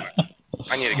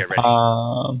 I need to get ready.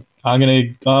 I'm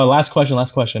gonna last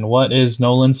question. What is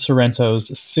Nolan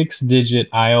Sorrento's 6-digit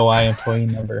IOI employee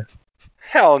number?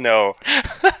 Hell no.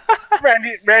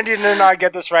 Randy did not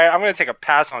get this right. I'm gonna take a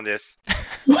pass on this.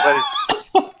 But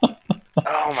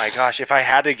oh my gosh, if I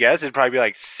had to guess, it'd probably be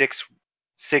like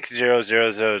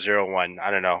 6600001. I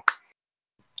don't know.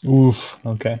 Oof.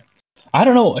 Okay. I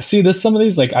don't know. See, some of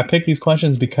these, like, I picked these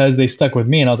questions because they stuck with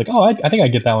me, and I was like, oh, I think I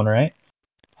get that one right.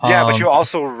 Yeah, but you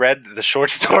also read the short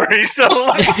story, so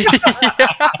like,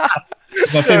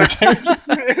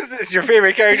 it's your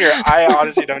favorite character. I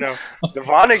honestly don't know. The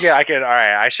Vonnegut,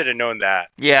 I should have known that.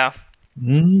 Yeah.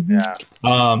 Mm-hmm.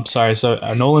 Yeah. Sorry. So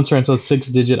Nolan Sorrento's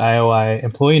 6-digit IOI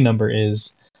employee number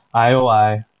is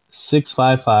IOI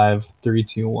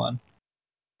 655321.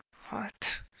 What?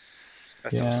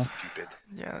 That's so stupid.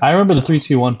 Yeah. I remember the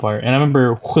 321 part, and I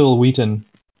remember Will Wheaton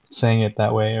saying it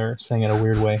that way or saying it a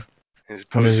weird way He's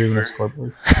when he's reading the poseur.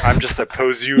 scoreboard. I'm just a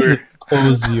poseur.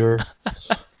 Poseur.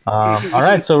 All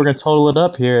right, so we're gonna total it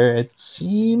up here. It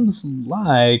seems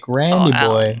like Randy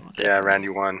boy. Yeah, Randy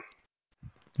won.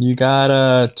 You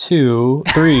got 3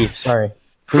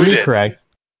 correct.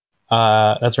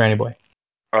 That's Randy boy.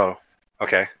 Oh,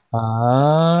 okay.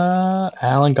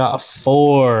 Alan got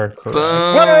 4 correct.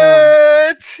 Boom.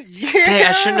 What? Yeah. Dang,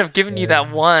 I shouldn't have given you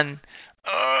that one.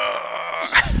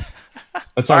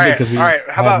 That's all good because we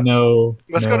How about no.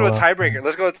 Let's go to a tiebreaker.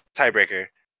 Let's go with tiebreaker,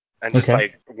 and just Okay.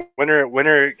 like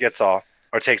winner gets all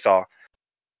or takes all.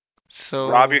 So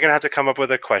Rob, you're gonna have to come up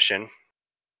with a question.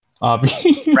 Rob has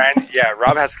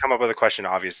to come up with a question,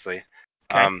 obviously.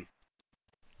 Okay.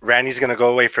 Randy's gonna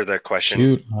go away for the question.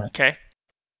 Shoot. All right. Okay.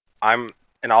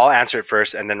 I'll answer it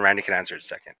first, and then Randy can answer it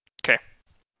second. Okay.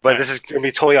 But this is gonna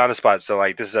be totally on the spot, so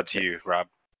like this is up to you, Rob.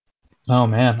 Oh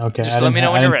man. Okay. Just let me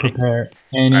know when I you're didn't ready. prepare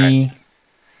any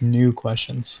new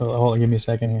questions, so hold on. Give me a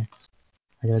second here.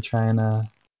 I gotta try and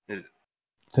think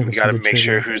We of gotta some make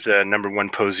sure trivia. who's the number one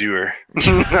poseur.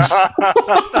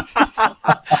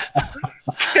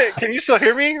 Can you still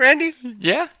hear me, Randy?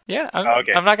 Yeah.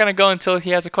 Okay. I'm not gonna go until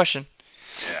he has a question.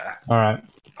 Yeah. All right.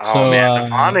 Oh So, man, the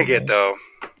Vonnegut though.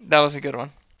 That was a good one.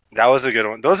 That was a good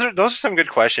one. Those are some good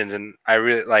questions, and I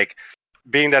really like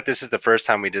being that this is the first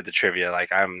time we did the trivia. Like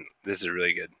this is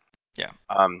really good. Yeah.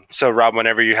 So Rob,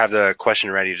 whenever you have the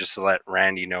question ready, just to let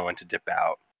Randy know when to dip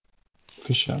out.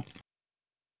 For sure.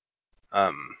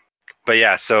 But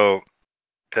yeah, so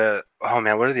what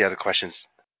are the other questions?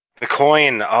 The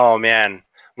coin. Oh man,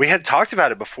 we had talked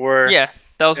about it before. Yeah,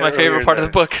 that was my earlier favorite in part of the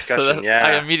the book. discussion, So yeah.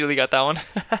 I immediately got that one.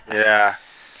 Yeah.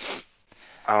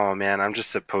 Oh man, I'm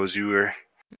just a poseur.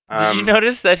 Did you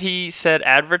notice that he said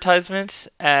advertisements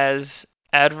as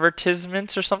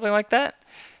advertisements or something like that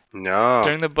No.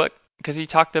 during the book? Because he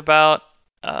talked about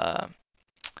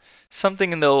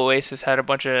something in the Oasis had a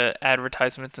bunch of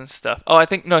advertisements and stuff. Oh,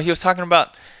 he was talking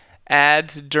about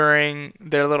ads during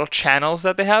their little channels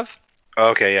that they have.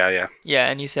 Okay, yeah. Yeah,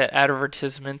 and he said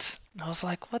advertisements. I was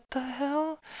like, what the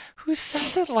hell? Who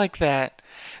says it like that?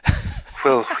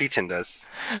 Will Wheaton does.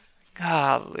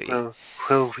 Golly.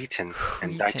 Will Wheaton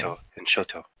and Wheaton. Daito and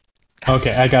Shoto.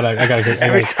 Okay, I got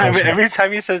Every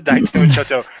time he says Daito and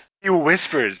Shoto, he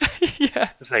whispers. Yeah.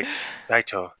 It's like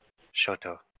Daito,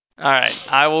 Shoto. All right,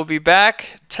 I will be back.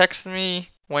 Text me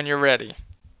when you're ready.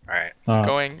 All right.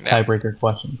 Going now. Tiebreaker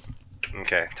questions.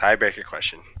 Okay. Tiebreaker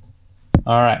question.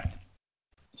 All right.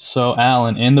 So,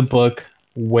 Alan, in the book,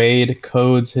 Wade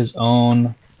codes his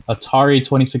own Atari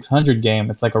 2600 game.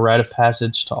 It's like a rite of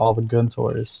passage to all the gun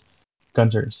tours. Gun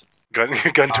tours.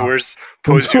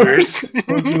 Poseurs.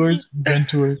 Gun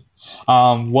tours.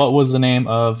 What was the name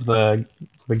of the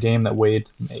game that Wade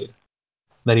made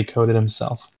that he coded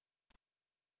himself?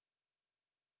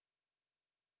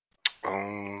 Oh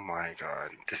my god.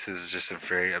 This is just a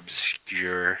very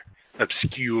obscure. Oh,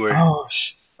 obscure.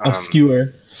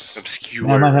 Obscure.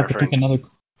 I might have to pick reference.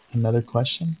 another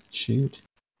question. Shoot.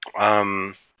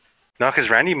 No, because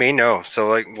Randy may know, so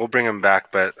like we'll bring him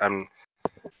back. But I mean,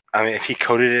 if he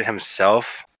coded it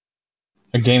himself,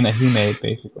 A game that he made,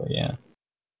 basically. Yeah.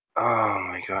 oh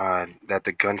my god, that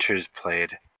the Gunters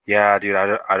played. Yeah, dude,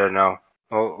 I don't know.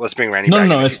 Well, let's bring Randy back.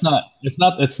 No, it's not. It's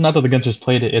not that the Gunters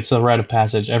played it. It's a rite of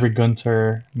passage. Every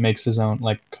Gunter makes his own,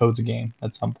 codes a game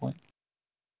at some point.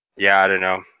 Yeah, I don't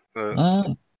know.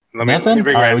 Let me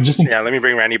bring All right, Randy. Let me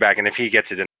bring Randy back, and if he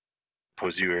gets it, then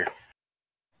poseur.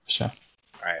 Sure.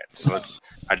 All right, so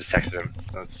I just texted him.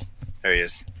 There he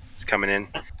is. He's coming in.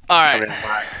 All right. Coming in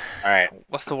black. All right.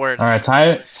 What's the word? All right,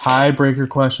 tiebreaker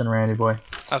question, Randy boy.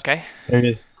 Okay. There it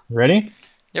is. Ready?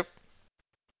 Yep.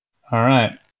 All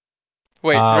right.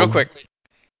 Wait, real quick.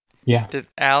 Yeah. Did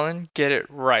Alan get it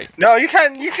right? No, you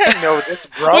can't know this,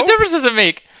 bro. What difference does it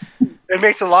make? It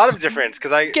makes a lot of difference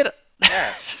because Get it.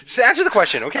 Yeah. Just answer the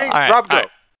question, okay? All right, Rob, go. all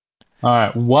right. All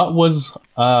right. What was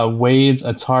Wade's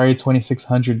Atari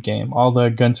 2600 game? All the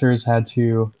Gunters had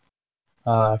to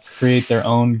create their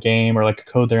own game or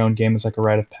code their own game as a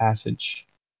rite of passage.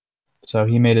 So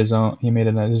he made his own. He made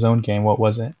his own game. What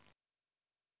was it?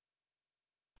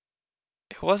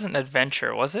 It wasn't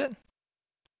Adventure, was it?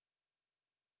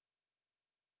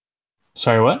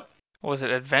 Sorry, what? Was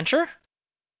it Adventure?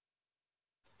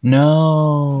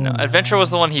 No. No, Adventure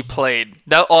was the one he played.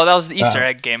 That was the Easter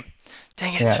egg game.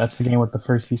 Dang it. Yeah, that's the game with the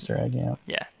first Easter egg. Yeah.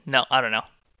 Yeah. No, I don't know.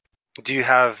 Do you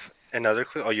have another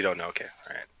clue? Oh, you don't know. Okay.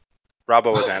 All right.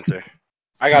 Robbo was answer.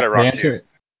 I got it wrong too.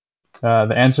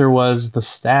 The answer was the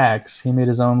Stacks. He made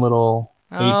his own little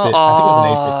 8-bit. I think it Oh, was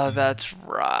an 8-bit. that's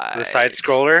right. The side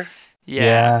scroller?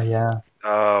 Yeah. Yeah.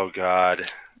 Oh god. All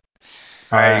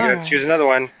All right, right. you gotta choose another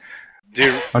one.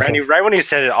 Dude, Okay. Randy, right when he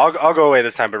said it, I'll go away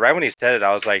this time. But right when he said it,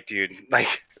 I was like, dude,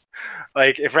 like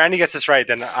if Randy gets this right,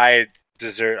 then I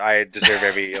deserve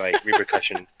every like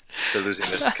repercussion for losing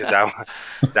this because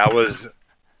that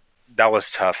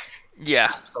was tough.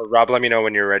 Yeah. So Rob, let me know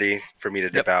when you're ready for me to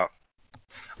dip out.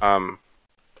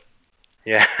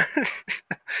 Yeah.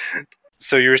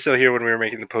 So you were still here when we were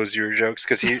making the Poseur jokes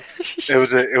because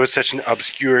it was such an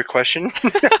obscure question.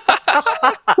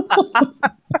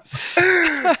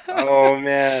 Oh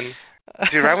man,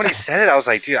 dude! Right when he said it, I was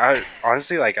like, dude, I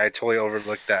honestly I totally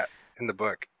overlooked that in the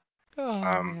book.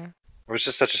 Man. It was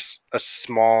just such a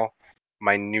small,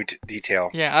 minute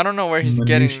detail. Yeah, I don't know where he's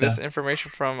getting this Minutia.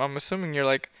 information from. I'm assuming you're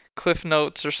like Cliff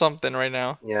Notes or something right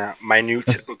now. Yeah,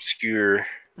 minute, obscure.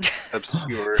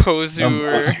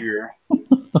 Poseur.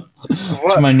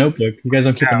 It's my notebook. You guys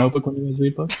don't keep a notebook when you guys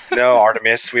read books? No,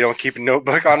 Artemis, we don't keep a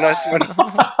notebook on us when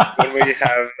we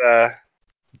have.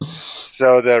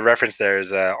 So the reference there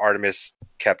is Artemis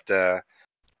kept a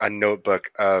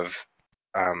notebook of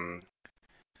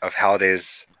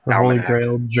Halliday's Her Holy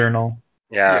Grail journal.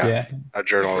 Yeah. A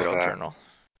journal journal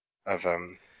of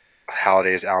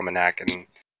Halliday's almanac and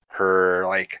her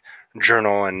like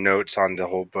journal and notes on the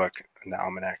whole book and the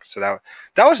almanac. So that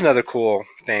was another cool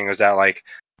thing, was that like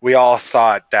we all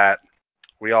thought that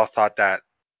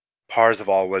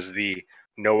Parzival was the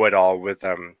know-it-all with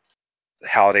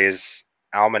Halliday's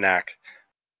almanac.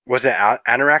 Was it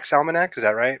Anorak's almanac? Is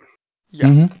that right? Yeah.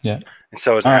 Mm-hmm. Yeah. And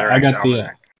so is Anorak's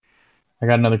almanac. I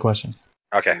got another question.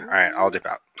 Okay. All right. I'll dip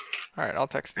out. All right. I'll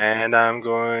text you. And I'm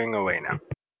going away now.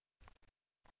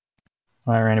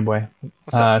 All right, Randy boy.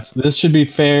 So this should be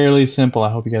fairly simple.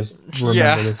 I hope you guys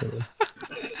remember this.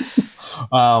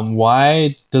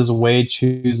 Why does Wade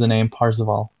choose the name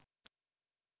Parzival?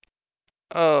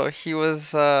 Oh, he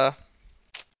was. I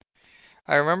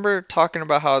remember talking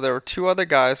about how there were two other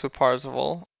guys with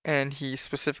Parzival, and he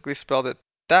specifically spelled it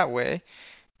that way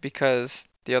because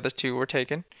the other two were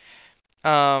taken.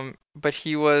 But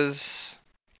he was.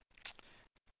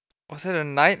 Was it a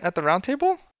knight at the Round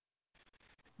Table?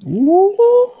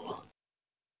 Ooh.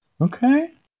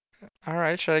 Okay. All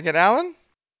right. Should I get Alan?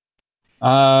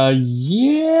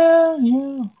 Yeah.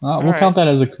 We'll count that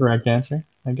as a correct answer,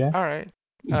 I guess. All right.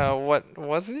 What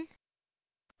was he?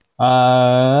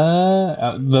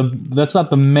 That's not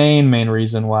the main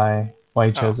reason why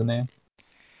he chose the name.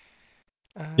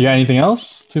 You got anything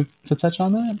else to touch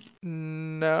on that?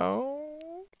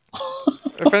 No.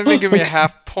 If anything, give me a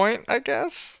half point, I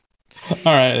guess.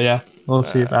 All right, yeah. We'll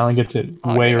see if Alan gets it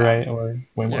way right or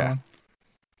way more wrong.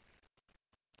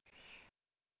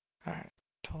 All right.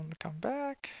 Tell him to come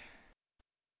back.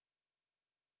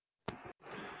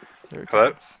 Here he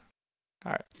comes.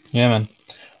 All right. Yeah, man.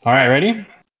 All right, ready?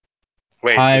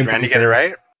 Wait, did Randy get it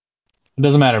right? It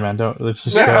doesn't matter, man. Let's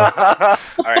just go.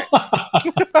 All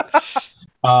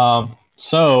right.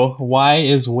 So why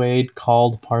is Wade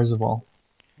called Parzival?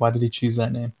 Why did he choose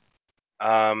that name?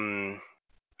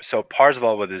 So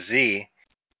Parzival with a Z,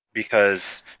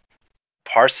 because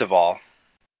Parzival,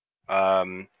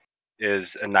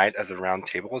 is a knight of the Round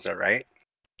Table. Is that right?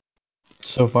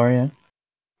 So far, yeah.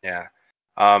 Yeah.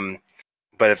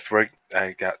 But if we're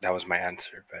that was my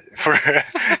answer. But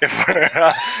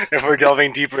if we're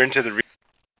delving deeper into the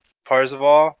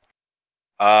Parzival,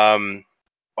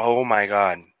 oh my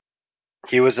God,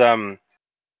 he was no,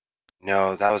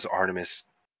 that was Artemis,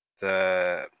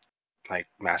 the like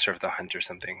master of the hunt or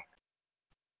something.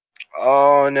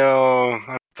 Oh no,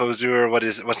 Poseur,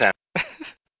 what's that?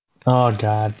 Oh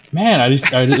God, man, is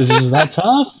this that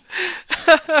tough?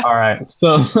 All right,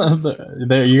 so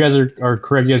there, you guys are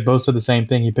correct. You guys both said the same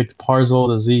thing. He picked Parzival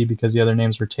with a Z because the other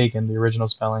names were taken, the original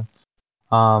spelling.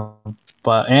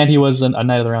 And he was a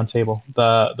knight of the Round Table.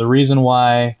 The reason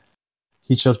why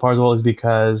he chose Parzival is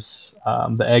because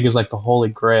the egg is like the Holy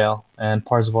Grail, and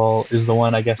Parzival is the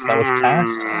one, I guess, that was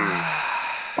tasked,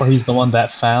 or he's the one that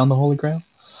found the Holy Grail.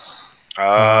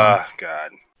 God.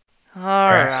 All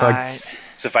right. So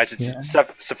suffice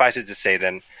it to say,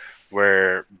 then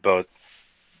we're both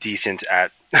decent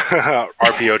at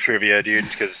RPO trivia, dude,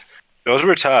 because those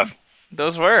were tough.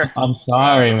 Those were. I'm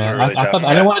sorry, man. Really I thought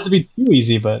I didn't want it to be too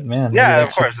easy, but man. Yeah,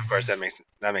 of course, that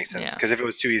makes sense. Because if it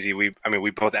was too easy, we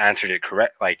both answered it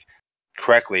correctly.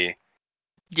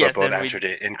 Yeah, but both answered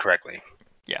it incorrectly.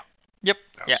 Yeah. Yep.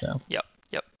 Yeah. So.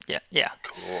 Yeah.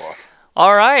 Cool.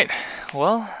 All right.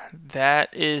 Well,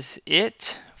 that is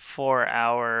it for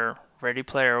our Ready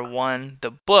Player One,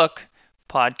 the book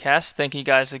podcast. Thank you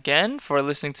guys again for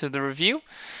listening to the review.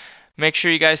 Make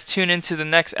sure you guys tune into the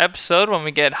next episode when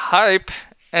we get hype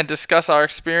and discuss our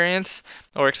experience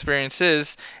or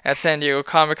experiences at San Diego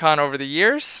Comic-Con over the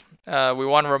years. We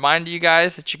want to remind you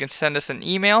guys that you can send us an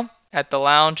email at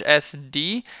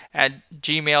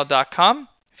theloungesd@gmail.com.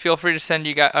 Feel free to send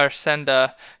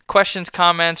questions,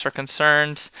 comments, or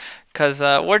concerns, because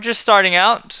we're just starting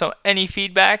out, so any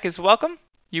feedback is welcome.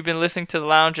 You've been listening to The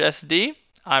Lounge SD.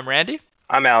 I'm Randy.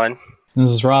 I'm Alan.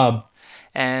 This is Rob.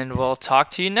 And we'll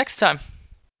talk to you next time.